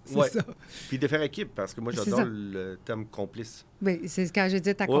 C'est Ouais. ça. Puis de faire équipe, parce que moi, C'est j'adore ça. le terme complice. Mais c'est quand je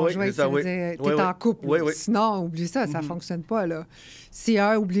dis ta Ouais, ouais, conjointe, c'est ça, ça veut oui. dire t'es Ouais, en ouais. couple. Ouais, ouais. Sinon, oublie ça, ça Mhm. fonctionne pas, là. Si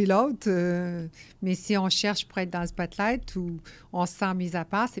un oublie l'autre, mais si on cherche pour être dans le spotlight ou on se sent mis à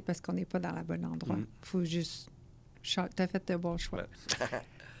part, c'est parce qu'on n'est pas dans le bon endroit. Mhm. Faut juste... T'as fait de bons choix. Ouais.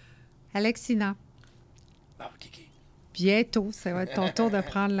 Alexina, Ah, Kiki. bientôt, ça va être ton tour de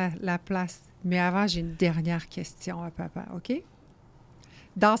prendre la place. Mais avant, j'ai une dernière question à papa, OK?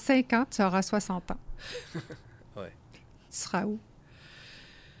 Dans 5 ans, tu auras 60 ans. Ouais. Tu seras où?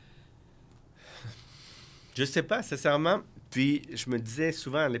 Je sais pas, sincèrement. Puis je me disais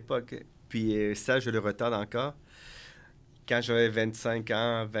souvent à l'époque, puis ça, je le retarde encore. Quand j'avais 25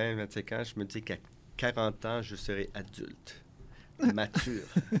 ans, 20, 25 ans, je me disais qu'à 40 ans, je serai adulte, mature.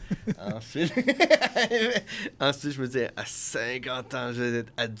 Ensuite, je me disais, à 50 ans, je vais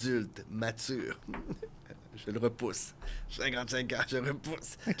être adulte, mature. Je le repousse. 55 ans, je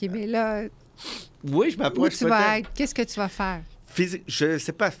repousse. OK, mais là, Oui, je où m'approche tu vas peut-être. être? Qu'est-ce que tu vas faire? Je ne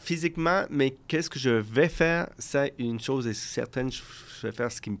sais pas physiquement, mais qu'est-ce que je vais faire? Ça, une chose est certaine, je vais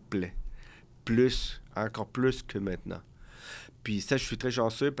faire ce qui me plaît. Encore plus que maintenant. Puis ça, je suis très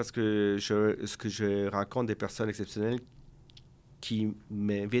chanceux parce que je rencontre des personnes exceptionnelles qui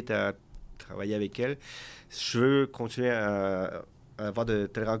m'invitent à travailler avec elles. Je veux continuer à avoir de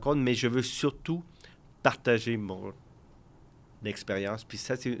telles rencontres, mais je veux surtout partager mon expérience. Puis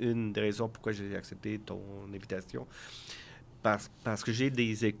ça, c'est une des raisons pourquoi j'ai accepté ton invitation. Parce que j'ai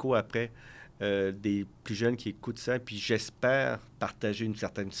des échos après des plus jeunes qui écoutent ça, puis j'espère partager une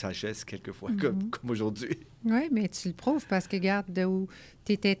certaine sagesse quelquefois, comme aujourd'hui. Oui, mais tu le prouves parce que, regarde, de où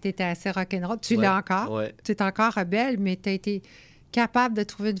tu étais assez rock'n'roll. Tu Ouais, l'as encore. ouais. Tu es encore rebelle, mais tu as été capable de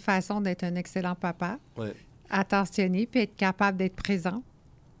trouver une façon d'être un excellent papa, Ouais. attentionné, puis être capable d'être présent.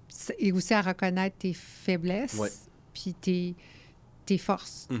 Et aussi à reconnaître tes faiblesses, Ouais. puis tes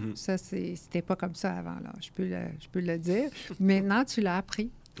forces. Mhm. Ça, c'était pas comme ça avant, là. Je peux le dire. Maintenant, tu l'as appris.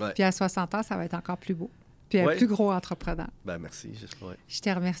 Ouais. Puis à 60 ans, ça va être encore plus beau. Puis un Ouais. plus gros entrepreneur. Ben, merci. Ouais. Je te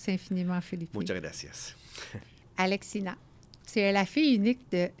remercie infiniment, Philippe. Muchas gracias. Alexina, tu es la fille unique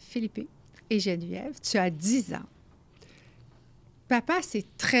de Philippe et Geneviève. Tu as 10 ans. Papa, c'est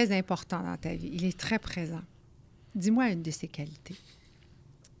très important dans ta vie. Il est très présent. Dis-moi une de ses qualités.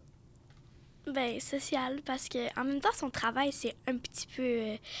 Ben, social, parce que en même temps, son travail, c'est un petit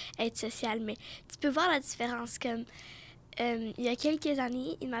peu être social, mais tu peux voir la différence. Comme il y a quelques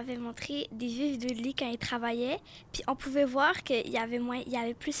années, il m'avait montré des vieux vidéos de lui quand il travaillait, puis on pouvait voir qu'il y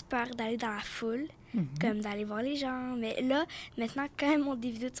avait plus peur d'aller dans la foule, comme d'aller voir les gens. Mais là, maintenant, quand il montre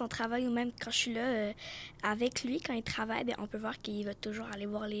des vidéos de son travail, ou même quand je suis là avec lui, quand il travaille, ben, on peut voir qu'il va toujours aller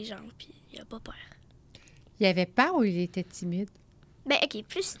voir les gens, puis il n'a pas peur. Il avait peur ou il était timide? Ben, OK,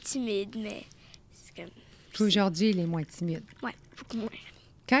 plus timide, mais c'est comme... Puis aujourd'hui, il est moins timide. Ouais, beaucoup moins.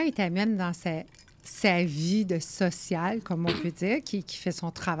 Quand il t'amène dans sa vie de social, comme on peut dire, qui fait son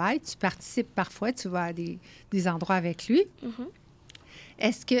travail, tu participes parfois, tu vas à des endroits avec lui. Mhm.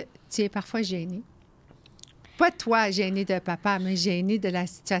 Est-ce que tu es parfois gêné? Pas toi, gêné de papa, mais gêné de la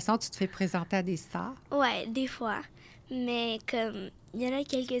situation où tu te fais présenter à des stars? Ouais, des fois. Mais comme il y en a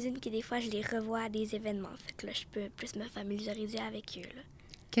quelques-unes qui, des fois, je les revois à des événements. Fait que là, je peux plus me familiariser avec eux, là.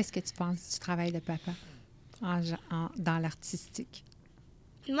 Qu'est-ce que tu penses du travail de papa dans l'artistique?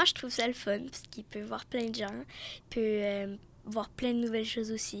 Moi, je trouve ça le fun, parce qu'il peut voir plein de gens. Il peut voir plein de nouvelles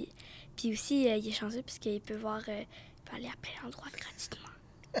choses aussi. Puis aussi, il est chanceux, parce qu'il peut voir... il peut aller à plein d'endroits gratuitement,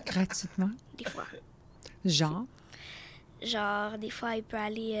 Gratuitement? des fois. Genre? Genre, des fois, il peut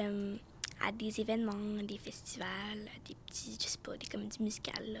aller à des événements, des festivals, à des petits, je sais pas, des comédies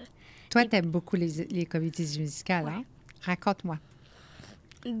musicales, là. Toi, tu aimes beaucoup les comédies musicales, hein? Raconte-moi.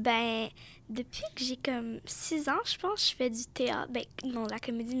 Ben, depuis que j'ai comme 6 ans, je pense, je fais du théâtre, ben, non, la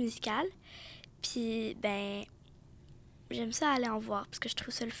comédie musicale. Puis, ben, j'aime ça aller en voir parce que je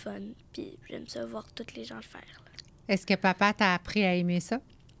trouve ça le fun. Puis, j'aime ça voir tous les gens le faire, là. Est-ce que papa t'a appris à aimer ça?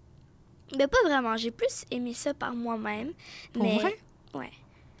 Ben, pas vraiment. J'ai plus aimé ça par moi-même. Pour mais... vrai? Ouais.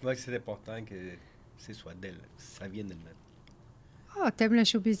 Ouais, c'est important que ce soit d'elle, ça vienne d'elle-même. Oh, t'aimes le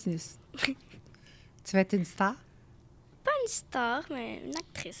show business. Tu vas être une star? Pas une star, mais une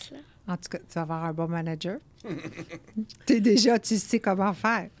actrice, là. En tout cas, tu vas avoir un bon manager. Tu sais comment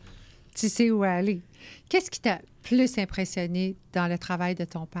faire. Tu sais où aller. Qu'est-ce qui t'a plus impressionné dans le travail de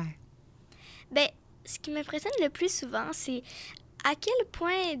ton père? Ben, ce qui m'impressionne le plus souvent, c'est à quel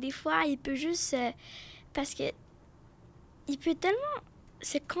point, des fois, il peut juste... parce que il peut tellement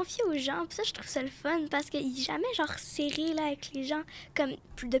se confier aux gens. Puis ça, je trouve ça le fun parce qu'il n'est jamais, genre, serré, là, avec les gens. Comme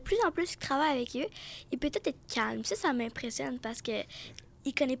de plus en plus qu'il travaille avec eux, il peut peut-être être calme. Ça m'impressionne parce que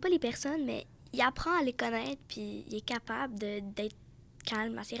il connaît pas les personnes, mais il apprend à les connaître, puis il est capable d'être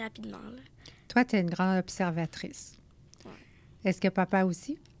calme assez rapidement, là. Toi, tu es une grande observatrice. Ouais. Est-ce que papa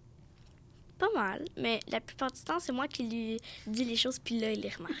aussi? Pas mal, mais la plupart du temps, c'est moi qui lui dis les choses, puis là, il les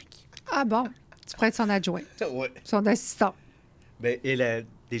remarque. Ah bon? Tu pourrais être son adjoint, Ouais. son assistant. Ben, elle a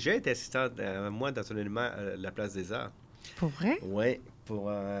déjà été assistante à moi dans un élément à la Place des Arts. Pour vrai? Oui, pour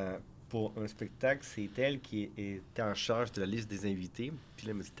un spectacle, c'est elle qui était en charge de la liste des invités. Puis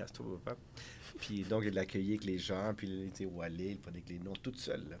là, elle me dit, tasse-toi, papa. Puis donc, elle l'accueillait avec les gens, puis elle était où aller, elle prenait avec les noms, toute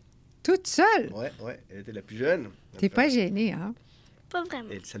seule, là. Toute seule? Ouais, elle était la plus jeune. T'es pas gênée, hein? Pas vraiment.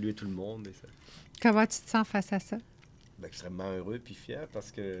 Elle saluait tout le monde. Et ça. Comment tu te sens face à ça? Ben, extrêmement heureux puis fier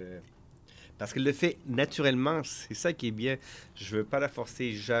parce qu'elle le fait naturellement. C'est ça qui est bien. Je veux pas la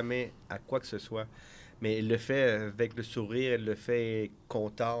forcer jamais à quoi que ce soit. Mais elle le fait avec le sourire, elle le fait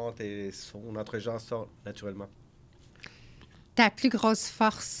contente et son entre-gens sort naturellement. Ta plus grosse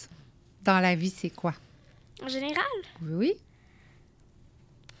force dans la vie, c'est quoi? En général, Oui?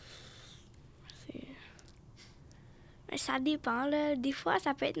 ça dépend, là. Des fois,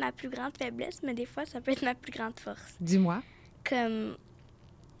 ça peut être ma plus grande faiblesse, mais des fois, ça peut être ma plus grande force. Dis-moi. Comme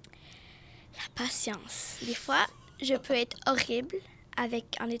la patience. Des fois, je peux être horrible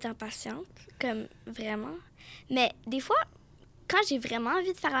en étant patiente, comme vraiment. Mais des fois, quand j'ai vraiment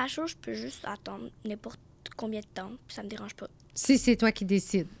envie de faire la chose, je peux juste attendre n'importe combien de temps, puis ça me dérange pas. Si c'est toi qui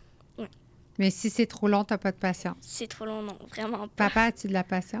décides. Oui. Mais si c'est trop long, t'as pas de patience. C'est trop long, non, vraiment pas. Papa, as-tu de la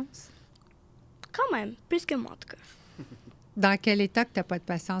patience? Quand même, plus que moi, en tout cas. Dans quel état que t'as pas de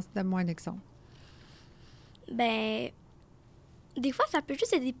patience? Donne-moi un exemple. Ben, des fois, ça peut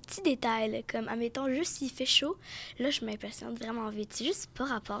juste être des petits détails, là, comme, admettons, juste s'il fait chaud, là, je m'impressionne vraiment vite. C'est juste pas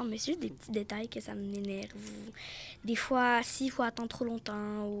rapport, mais c'est juste des petits détails que ça m'énerve. Ou des fois, s'il faut attendre trop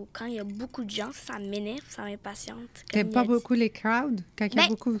longtemps, ou quand il y a beaucoup de gens, ça m'énerve, ça m'impatiente. T'aimes pas beaucoup les crowds, quand il y a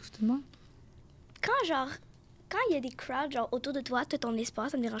beaucoup tout le monde? Quand il y a des crowds, genre, autour de toi, tu as ton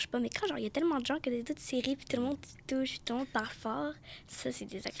espace, ça me dérange pas. Mais quand, genre, il y a tellement de gens que t'es toute serrée, puis tout le monde te touche, puis tout le monde parle fort, ça, c'est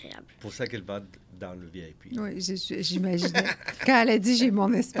désagréable. Pour ça qu'elle va dans le VIP. Oui, j'imaginais. Quand elle a dit « j'ai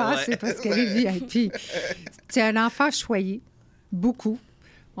mon espace », c'est parce qu'elle est VIP. Tu es un enfant choyé, beaucoup.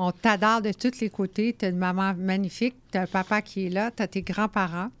 On t'adore de tous les côtés. Tu as une maman magnifique, tu as un papa qui est là, tu as tes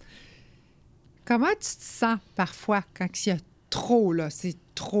grands-parents. Comment tu te sens parfois quand il y a trop, là? C'est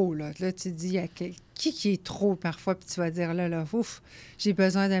trop, là. Là, tu te dis, il y a qui est trop parfois, puis tu vas dire, là, ouf, j'ai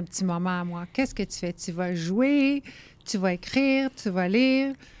besoin d'un petit moment à moi. Qu'est-ce que tu fais? Tu vas jouer, tu vas écrire, tu vas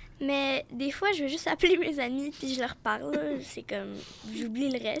lire. Mais des fois, je vais juste appeler mes amis, puis je leur parle. Là. C'est comme,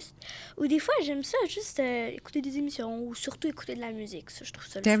 j'oublie le reste. Ou des fois, j'aime ça juste écouter des émissions, ou surtout écouter de la musique. Ça, je trouve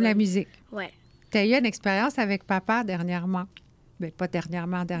ça le T'aimes fun. la musique? Oui. T'as eu une expérience avec papa dernièrement. Bien, pas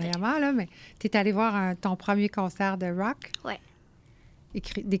dernièrement, là, mais t'es allé voir ton premier concert de rock? Oui.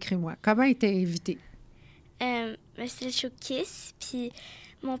 Décris-moi. Comment il t'a invité? C'était le show Kiss, puis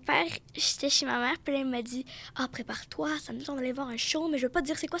mon père, j'étais chez ma mère, puis là, il m'a dit « Ah, prépare-toi, samedi, on va aller voir un show, mais je veux pas te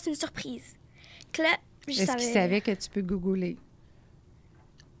dire c'est quoi, c'est une surprise. » Que là, Est-ce qu'il savait que tu peux googler?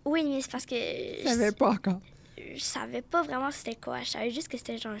 Oui, mais c'est parce que... Je savais pas encore. Je savais pas vraiment c'était quoi, je savais juste que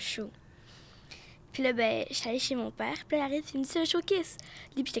c'était genre un show. Puis là, ben, je suis allée chez mon père, puis là, il arrive, il me dit « C'est le show Kiss. »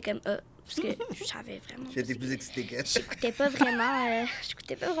 Puis j'étais comme « parce que je savais vraiment... J'étais plus excitée qu'elle. J'écoutais pas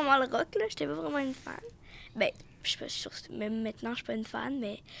vraiment le rock, là. J'étais pas vraiment une fan. Ben, je sais pas, même maintenant, je suis pas une fan,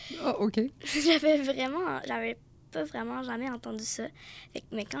 mais... Ah, OK. j'avais pas vraiment jamais entendu ça.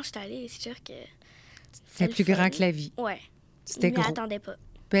 Mais quand je suis allée, c'est sûr que... C'est plus grand que la vie. Ouais. C'était gros. Je m'y attendais pas.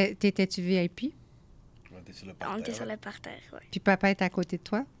 Ben, t'étais-tu VIP? On était sur le On parterre. était sur le parterre, ouais. Puis papa est à côté de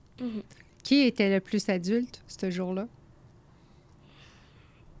toi? Mhm. Qui était le plus adulte, ce jour-là?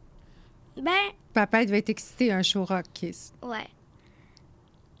 Ben, Papa devait être excité un show rock Kiss. ouais.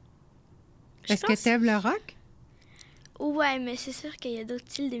 Est-ce que t'aimes le rock? Ouais, mais c'est sûr qu'il y a d'autres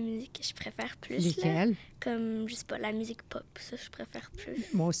styles de musique que je préfère plus. Là. Lesquels? Comme, je sais pas, la musique pop. Ça, je préfère plus.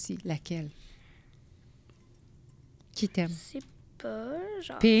 Moi aussi. Laquelle? Qui t'aime? C'est pas,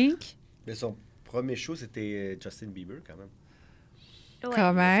 genre... Pink? Mais son premier show, c'était Justin Bieber, quand même. Ouais.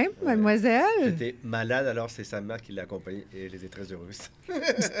 Quand même, Ouais. mademoiselle. J'étais malade, alors c'est sa mère qui l'a accompagnée et elle était très heureuse.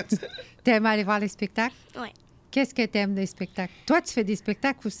 T'aimes aller voir les spectacles? Ouais. Qu'est-ce que t'aimes des spectacles? Toi, tu fais des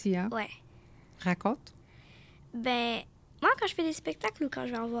spectacles aussi, hein? Ouais. Raconte. Ben, moi, quand je fais des spectacles ou quand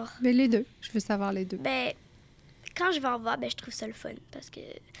je vais en voir? Mais les deux. Je veux savoir les deux. Ben, quand je vais en voir, ben, je trouve ça le fun parce que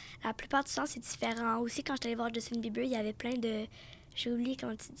la plupart du temps, c'est différent. Aussi, quand je suis allée voir Justin Bieber, il y avait plein de... J'ai oublié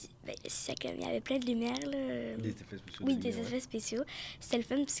comment tu dis. Ben, c'est comme, il y avait plein de lumière, là. Des effets spéciaux. Oui, des effets spéciaux. C'était le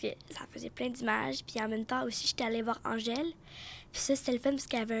fun parce que ça faisait plein d'images. Puis en même temps aussi, j'étais allée voir Angèle. Puis ça, c'était le fun parce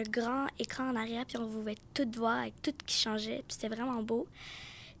qu'il y avait un grand écran en arrière. Puis on pouvait tout voir avec tout qui changeait. Puis c'était vraiment beau.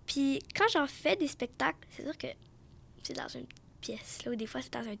 Puis quand j'en fais des spectacles, c'est sûr que c'est dans une pièce, là, ou des fois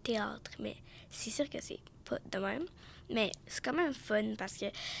c'est dans un théâtre. Mais c'est sûr que c'est pas de même. Mais c'est quand même fun parce que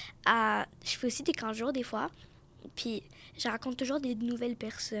je fais aussi des camps de jour des fois. Puis je rencontre toujours des nouvelles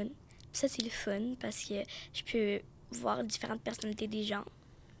personnes. Puis ça, c'est le fun parce que je peux voir différentes personnalités des gens.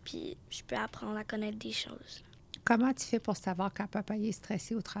 Puis je peux apprendre à connaître des choses. Comment tu fais pour savoir quand papa est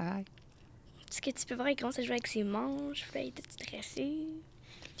stressé au travail? Parce que tu peux voir, il commence à jouer avec ses manches, puis là, il est tout stressé.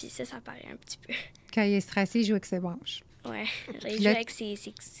 Puis ça paraît un petit peu. Quand il est stressé, il joue avec ses manches. Ouais, il Puis joue là, avec ses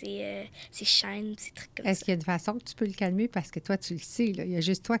chaînes, ses trucs comme Est-ce ça. qu'il y a une façon que tu peux le calmer? Parce que toi, tu le sais. Là. Il y a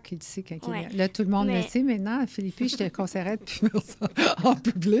juste toi qui le sais quand il Ouais. est là. Là, tout le monde Mais- le sait maintenant. Philippe, je te conseillerais de plus faire ça en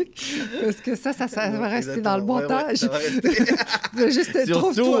public. Parce que ça va rester dans le montage. Ça va rester. Juste, Surtout,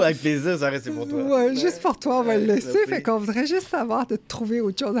 trouve-toi. avec plaisir, ça va rester pour toi. Ouais, juste pour toi, on va le laisser. merci. Fait qu'on voudrait juste savoir de te trouver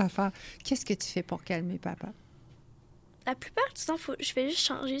autre chose à faire. Qu'est-ce que tu fais pour calmer papa? La plupart du temps, je fais juste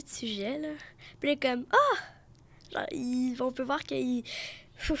changer de sujet, là. Puis là, comme, ah! Genre, on peut voir qu'il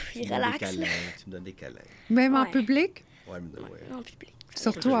Tu me donnes relaxe, des là. câlins, tu me donnes des câlins. Même en Ouais. public? Ouais, mais ouais. En public.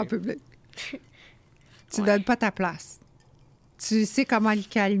 Surtout en public. Tu Ouais. donnes pas ta place. Tu sais comment le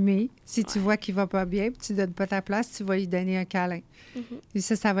calmer. Si tu vois qu'il va pas bien, puis tu donnes pas ta place, tu vas lui donner un câlin. Mhm. Et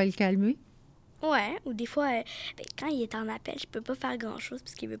ça va le calmer? Ouais, ou des fois, quand il est en appel, je peux pas faire grand-chose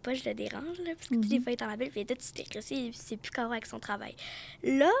parce qu'il veut pas que je le dérange, là, parce que tu sais, des fois, il est en appel, puis il est tout stressé, c'est plus carré avec son travail.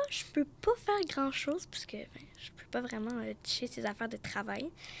 Là, je peux pas faire grand-chose parce que je peux pas vraiment toucher ses affaires de travail.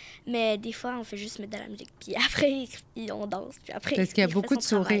 Mais des fois, on fait juste mettre de la musique, puis après, on danse, puis après, Parce qu'il y a il beaucoup fait de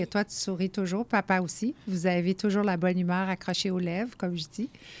son travail. sourires. Toi, tu souris toujours, papa aussi. Vous avez toujours la bonne humeur accrochée aux lèvres, comme je dis.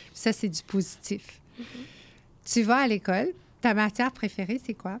 Ça, c'est du positif. Tu vas à l'école. Ta matière préférée,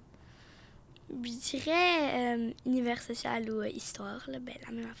 c'est quoi? Je dirais univers social ou histoire, là, ben,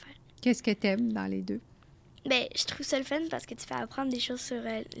 la même affaire. Qu'est-ce que tu aimes dans les deux? Ben, je trouve ça le fun parce que tu fais apprendre des choses sur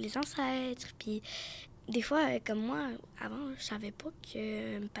les ancêtres. Puis, des fois, comme moi, avant, je savais pas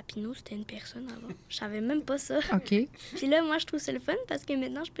que Papineau, c'était une personne avant. Je savais même pas ça. OK. Puis là, moi, je trouve ça le fun parce que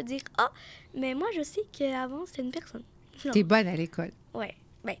maintenant, je peux dire « Ah, mais moi, je sais qu'avant, c'était une personne. » Tu es bonne à l'école. Ouais,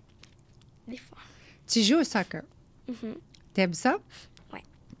 ben, des fois. Tu joues au soccer. Mhm. T'aimes ça? Ouais.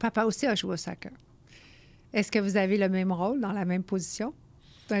 Papa aussi a joué au soccer. Est-ce que vous avez le même rôle, dans la même position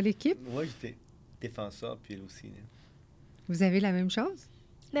dans l'équipe? Moi, j'étais défenseur, puis elle aussi. Là. Vous avez la même chose?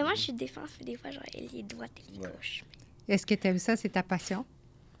 Ben, moi, je suis défense, puis des fois, genre, elle est droite et elle est gauche. Est-ce que tu aimes ça? C'est ta passion?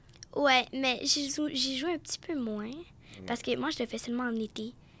 Ouais, mais j'y joue un petit peu moins parce que moi, je le fais seulement en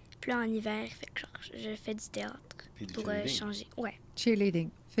été. Puis là, en hiver, fait que genre, je fais du théâtre Puis du pour cheerleading. changer. Ouais. Cheerleading.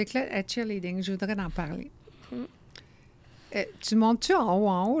 Fait que là, à cheerleading, je voudrais en parler. Mhm. Tu montes-tu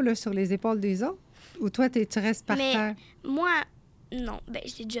en haut, là, sur les épaules des autres? Ou toi, tu restes par Mais terre? moi, non. Ben,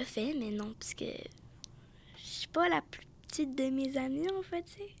 je l'ai déjà fait, mais non, parce que je suis pas la plus petite de mes amies, en fait,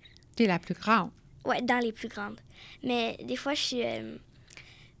 tu sais. Tu es la plus grande. Ouais, dans les plus grandes. Mais des fois, je suis...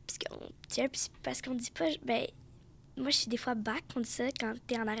 parce qu'on dit pas... Ben, moi, je suis des fois back, on dit ça, quand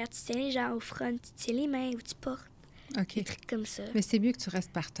t'es en arrière, tu tiens les gens, au front, tu tiens les mains ou tu portes. OK. Des trucs comme ça. Mais c'est mieux que tu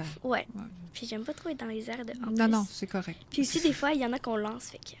restes par terre. Ouais. Ouais. Puis j'aime pas trop être dans les airs de... en Non, plus. non, c'est correct. Puis aussi, des fois, il y en a qu'on lance,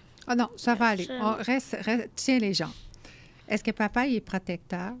 fait que... Ah non, ça va aller. Je- On reste, tiens les gens. Est-ce que papa, il est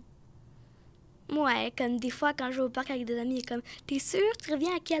protecteur? Ouais, comme des fois, quand je vais au parc avec des amis, il est comme « T'es sûr? Tu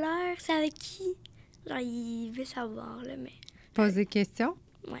reviens à quelle heure? C'est avec qui? » Genre, il veut savoir, là, mais... Pose des questions?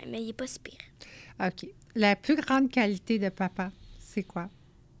 Ouais, mais il est pas si pire. OK. La plus grande qualité de papa, c'est quoi?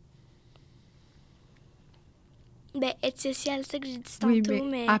 Ben, être social, c'est ça que j'ai dit tantôt, Oui,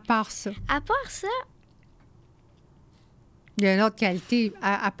 mais... à part ça. À part ça, Il y a une autre qualité,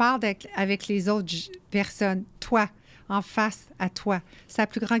 à part avec les autres personnes, toi, en face à toi. Sa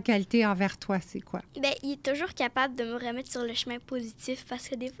plus grande qualité envers toi, c'est quoi? ben, il est toujours capable de me remettre sur le chemin positif parce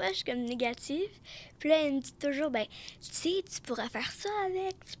que des fois, je suis comme négative. Puis là, il me dit toujours, ben, tu sais, tu pourrais faire ça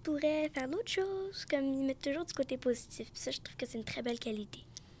avec, tu pourrais faire d'autres choses. Comme, il met toujours du côté positif. Puis ça, je trouve que c'est une très belle qualité.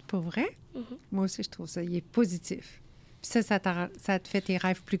 Pour vrai? Mhm. Moi aussi, je trouve ça. Il est positif. Puis ça te fait tes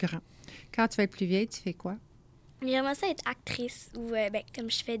rêves plus grands. Quand tu vas être plus vieille, tu fais quoi? J'aimerais ça être actrice ou, ben, comme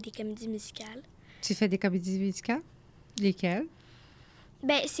je fais des comédies musicales. Tu fais des comédies musicales? Lesquelles?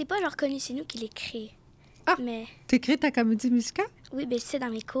 Ben, c'est pas genre connu, c'est nous qui les créons. Ah! Mais Tu écris ta comédie musicale? oui, ben, c'est dans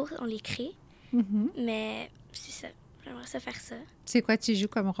mes cours, on les crée. Mhm. Mais c'est ça. J'aimerais ça faire ça. C'est quoi tu joues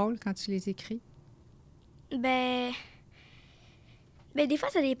comme rôle quand tu les écris? Ben, des fois,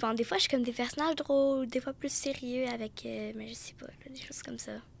 ça dépend. Des fois, je suis comme des personnages drôles, des fois plus sérieux avec, mais je sais pas, là, des choses comme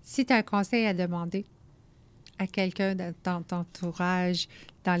ça. Si tu as un conseil à demander à quelqu'un dans ton entourage,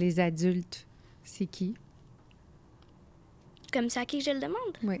 dans les adultes, c'est qui? Comme ça à qui que je le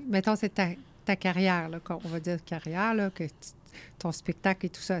demande? Oui. Mettons, c'est ta carrière, là, on va dire carrière, là, ton spectacle et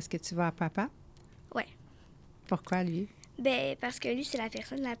tout ça. Est-ce que tu vas à papa? Ouais. Pourquoi, lui? Ben, parce que lui, c'est la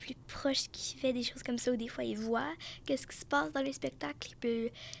personne la plus proche qui fait des choses comme ça, ou des fois, il voit qu'est-ce qui se passe dans les spectacles, il peut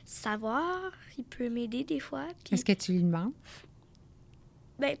savoir, il peut m'aider des fois. Puis... Est-ce que tu lui demandes?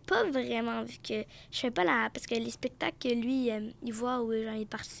 Ben, pas vraiment, vu que je fais pas la... Parce que les spectacles que lui, il voit ou genre, il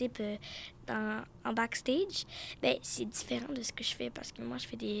participe en backstage, ben, c'est différent de ce que je fais, parce que moi, je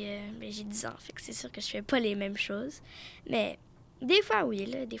fais des... ben, j'ai 10 ans, fait que c'est sûr que je fais pas les mêmes choses. Mais des fois, oui,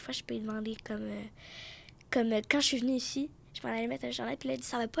 là, des fois, je peux lui demander comme quand je suis venue ici, je m'en allais mettre un chandail, puis là, il dit,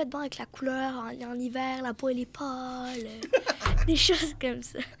 ça va pas être bon avec la couleur, en hiver, la peau, elle est pâle. Des choses comme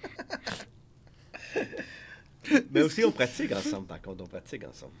ça. Mais aussi, on pratique ensemble, par contre. On pratique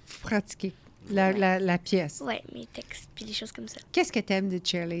ensemble. Pratiquer la pièce. Ouais, mes textes, puis des choses comme ça. Qu'est-ce que tu aimes de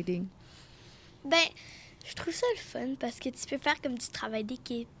cheerleading? Ben, je trouve ça le fun parce que tu peux faire comme du travail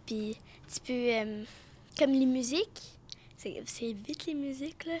d'équipe, puis tu peux, comme les musiques, c'est vite les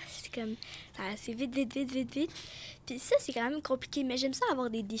musiques, là. C'est comme, c'est vite. Puis ça, c'est quand même compliqué, mais j'aime ça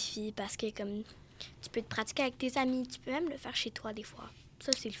avoir des défis parce que comme, tu peux te pratiquer avec tes amis, tu peux même le faire chez toi des fois.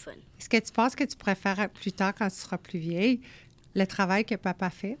 Ça, c'est le fun. Est-ce que tu penses que tu pourrais faire plus tard, quand tu seras plus vieille, le travail que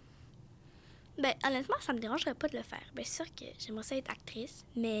papa fait? Ben, honnêtement, ça me dérangerait pas de le faire. Ben, c'est sûr que j'aimerais ça être actrice,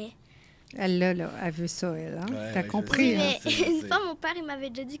 mais Elle, là, elle veut ça, elle. Hein? Ouais, T'as ouais, compris, je hein? sais. Mais une fois, mon père, il m'avait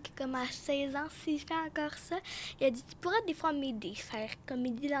déjà dit que comme à 16 ans, s'il fait encore ça, il a dit, tu pourras des fois m'aider, faire comme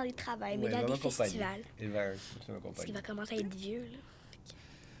m'aider dans les travails, m'aider à des festivals. Il va Parce m'accompagner. qu'il va commencer à être vieux, là.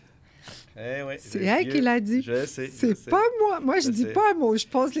 Eh ouais, C'est elle qui l'a dit. Je sais. C'est pas moi. Moi, je dis sais. pas un mot. Je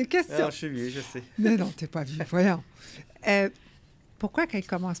pose les questions. Non, je suis vieux, je sais. Non, t'es pas vieux. Voyons. Pourquoi qu'elle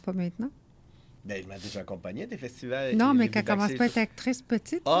commence pas maintenant? Ben, il m'a déjà accompagné à des festivals. Non, et mais j'ai qu'elle vu commence d'accès- pas à être actrice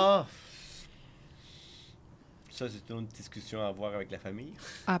petite. Ah! Ça, c'est une discussion à avoir avec la famille.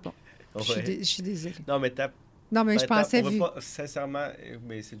 Ah bon. Ouais. Je suis désolée. Non, mais t'as... Non, mais je ben, pensais on veut vu. pas, sincèrement,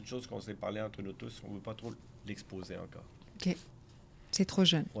 mais c'est une chose qu'on s'est parlé entre nous tous, on veut pas trop l'exposer encore. OK. C'est trop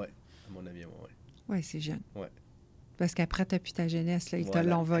jeune. Ouais, à mon avis, ouais. Oui, c'est jeune. Ouais. Parce qu'après, t'as plus ta jeunesse, là. Ils te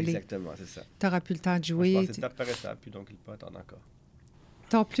Voilà, l'ont volé. Exactement, c'est ça. T'auras plus le temps de Moi, je jouer. pense que c'est étape par étape, puis donc il peut attendre encore.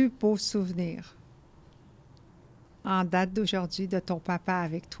 Ton plus beau souvenir en date d'aujourd'hui de ton papa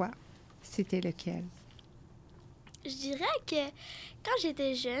avec toi, c'était lequel? Je dirais que quand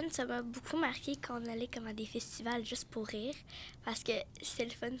j'étais jeune, ça m'a beaucoup marqué quand on allait comme à des festivals juste pour rire. Parce que c'est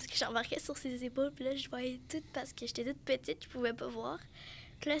le fun, parce que j'embarquais sur ses épaules, puis là, je voyais tout parce que j'étais toute petite, je pouvais pas voir.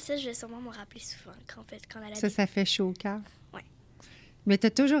 Puis là, ça, je vais sûrement me rappeler souvent quand on allait à des... Ça fait chaud au cœur. Ouais. Mais tu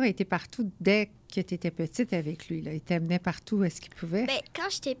as toujours été partout dès que tu étais petite avec lui. Là. Il t'amenait partout où est-ce qu'il pouvait. Ben, quand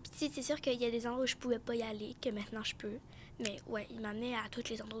j'étais petite, c'est sûr qu'il y a des endroits où je pouvais pas y aller, que maintenant je peux. Mais ouais, il m'amenait à tous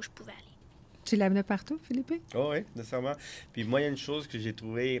les endroits où je pouvais aller. Tu l'amenais partout, Philippe? Oh oui, nécessairement. Puis moi, il y a une chose que j'ai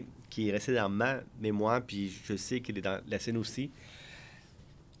trouvée qui est restée dans ma mémoire, puis je sais qu'elle est dans la scène aussi.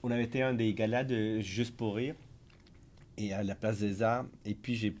 On avait été à un des galas de Juste pour rire, et à la place des Arts, et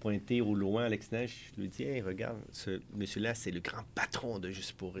puis j'ai pointé au loin à l'extérieur, je lui ai dit « Hey, regarde, ce monsieur-là, c'est le grand patron de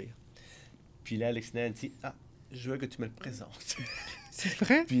Juste pour rire. » Puis là, l'extérieur a dit « Ah, je veux que tu me le présentes. » C'est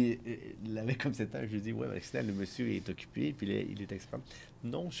vrai? Puis il avait comme cet âge, je lui ai dit « Ouais, l'extérieur, le monsieur est occupé, puis là, il est extrême.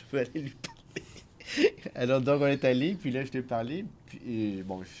 Non, je peux aller lui parler. » Alors, donc, on est allé, puis là, je t'ai parlé, puis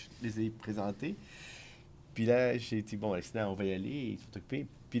bon, je les ai présentés. Puis là, j'ai dit, bon, Alexandre, on va y aller, ils sont occupés.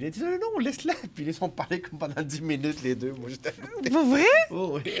 Puis il a dit, non, non, laisse-la. Puis ils ont parlé comme pendant 10 minutes, les deux. Moi, j'étais... Pour vrai?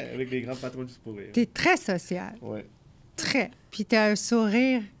 Oh, oui, avec les grands patrons du pour rire. T'es très sociale. Ouais. Très. Puis t'as un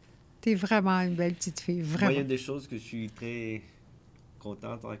sourire. T'es vraiment une belle petite fille. Moi, Vraiment. il y a des choses que je suis très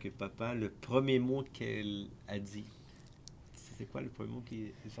contente avec papa. Le premier mot qu'elle a dit, c'est quoi le premier mot qui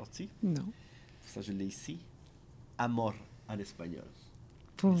est sorti? Non. Ça, je l'ai ici. Amor, en espagnol.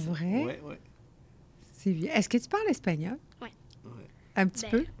 Pour vrai? Ouais, ouais. C'est bien. Est-ce que tu parles espagnol? Ouais. Un petit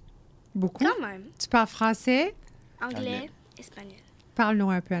Ben, peu? Beaucoup? Quand même. Tu parles français? Anglais, Anglais. espagnol. Parle-nous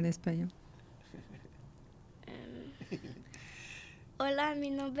un peu en espagnol. Hola, mi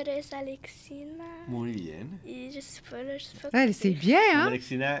nombre es Alexina. Muy bien. Et je sais pas, là, je sais pas. Elle, c'est bien, hein?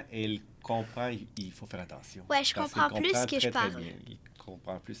 Alexina, elle comprend, il faut faire attention. Ouais, je Parce comprends qu'elle plus comprend que je très, très parle. bien. Il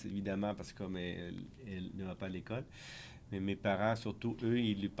comprend plus, évidemment, parce que comme elle ne va pas à l'école. Mais mes parents, surtout, eux,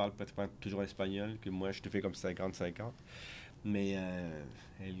 ils lui parlent pratiquement toujours en espagnol, que moi, je te fais comme 50-50. Mais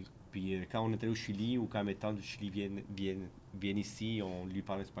quand on est allé au Chili, ou quand mes tantes du Chili viennent ici, on lui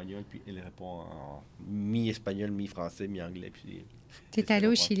parle espagnol, puis elle répond en mi-espagnol, mi-français, mi-anglais. T'es allée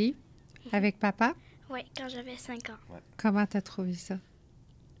au Chili avec papa? Ouais, quand j'avais 5 ans. Comment t'as trouvé ça?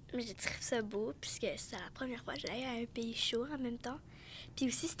 Mais j'ai trouvé ça beau, puisque c'était la première fois que j'allais à un pays chaud en même temps. Puis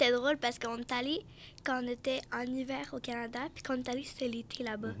aussi, c'était drôle parce qu'on est allé quand on était en hiver au Canada, puis quand on est allé, c'était l'été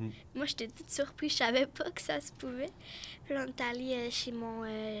là-bas. Moi, j'étais toute surprise, je savais pas que ça se pouvait. Puis là, on est allé chez mon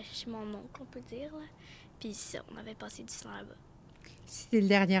oncle, on peut dire. Là. Puis ça, on avait passé du temps là-bas. C'était la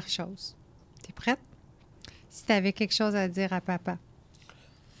dernière chose. T'es prête? Si t'avais quelque chose à dire à papa,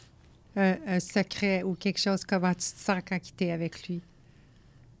 un secret ou quelque chose, comment tu te sens quand il est avec lui?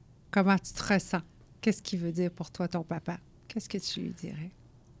 Comment tu te ressens? Qu'est-ce qu'il veut dire pour toi, ton papa? Qu'est-ce que tu lui dirais?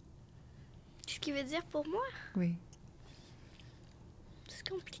 Qu'est-ce qu'il veut dire pour moi? Oui. C'est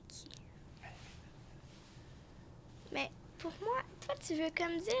compliqué. Mais pour moi, toi, tu veux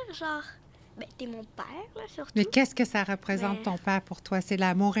comme dire, genre... Ben, t'es mon père, là, surtout. Mais qu'est-ce que ça représente, Mais- ton père, pour toi? C'est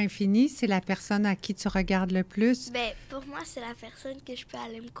l'amour infini? C'est la personne à qui tu regardes le plus? Ben, pour moi, c'est la personne que je peux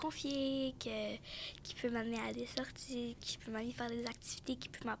aller me confier, qui peut m'amener à des sorties, qui peut m'amener faire des activités, qui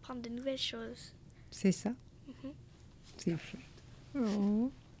peut m'apprendre de nouvelles choses. C'est ça? Mhm. C'est fou.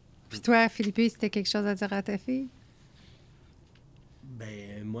 Oh. Puis toi, Philippe, c'était quelque chose à dire à ta fille?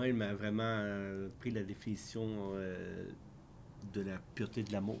 Ben, moi, il m'a vraiment pris la définition de la pureté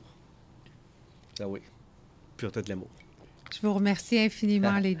de l'amour. Ah oui, pureté de l'amour. Je vous remercie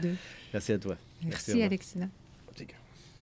infiniment, les deux. Merci à toi. Merci, au revoir. Alexina.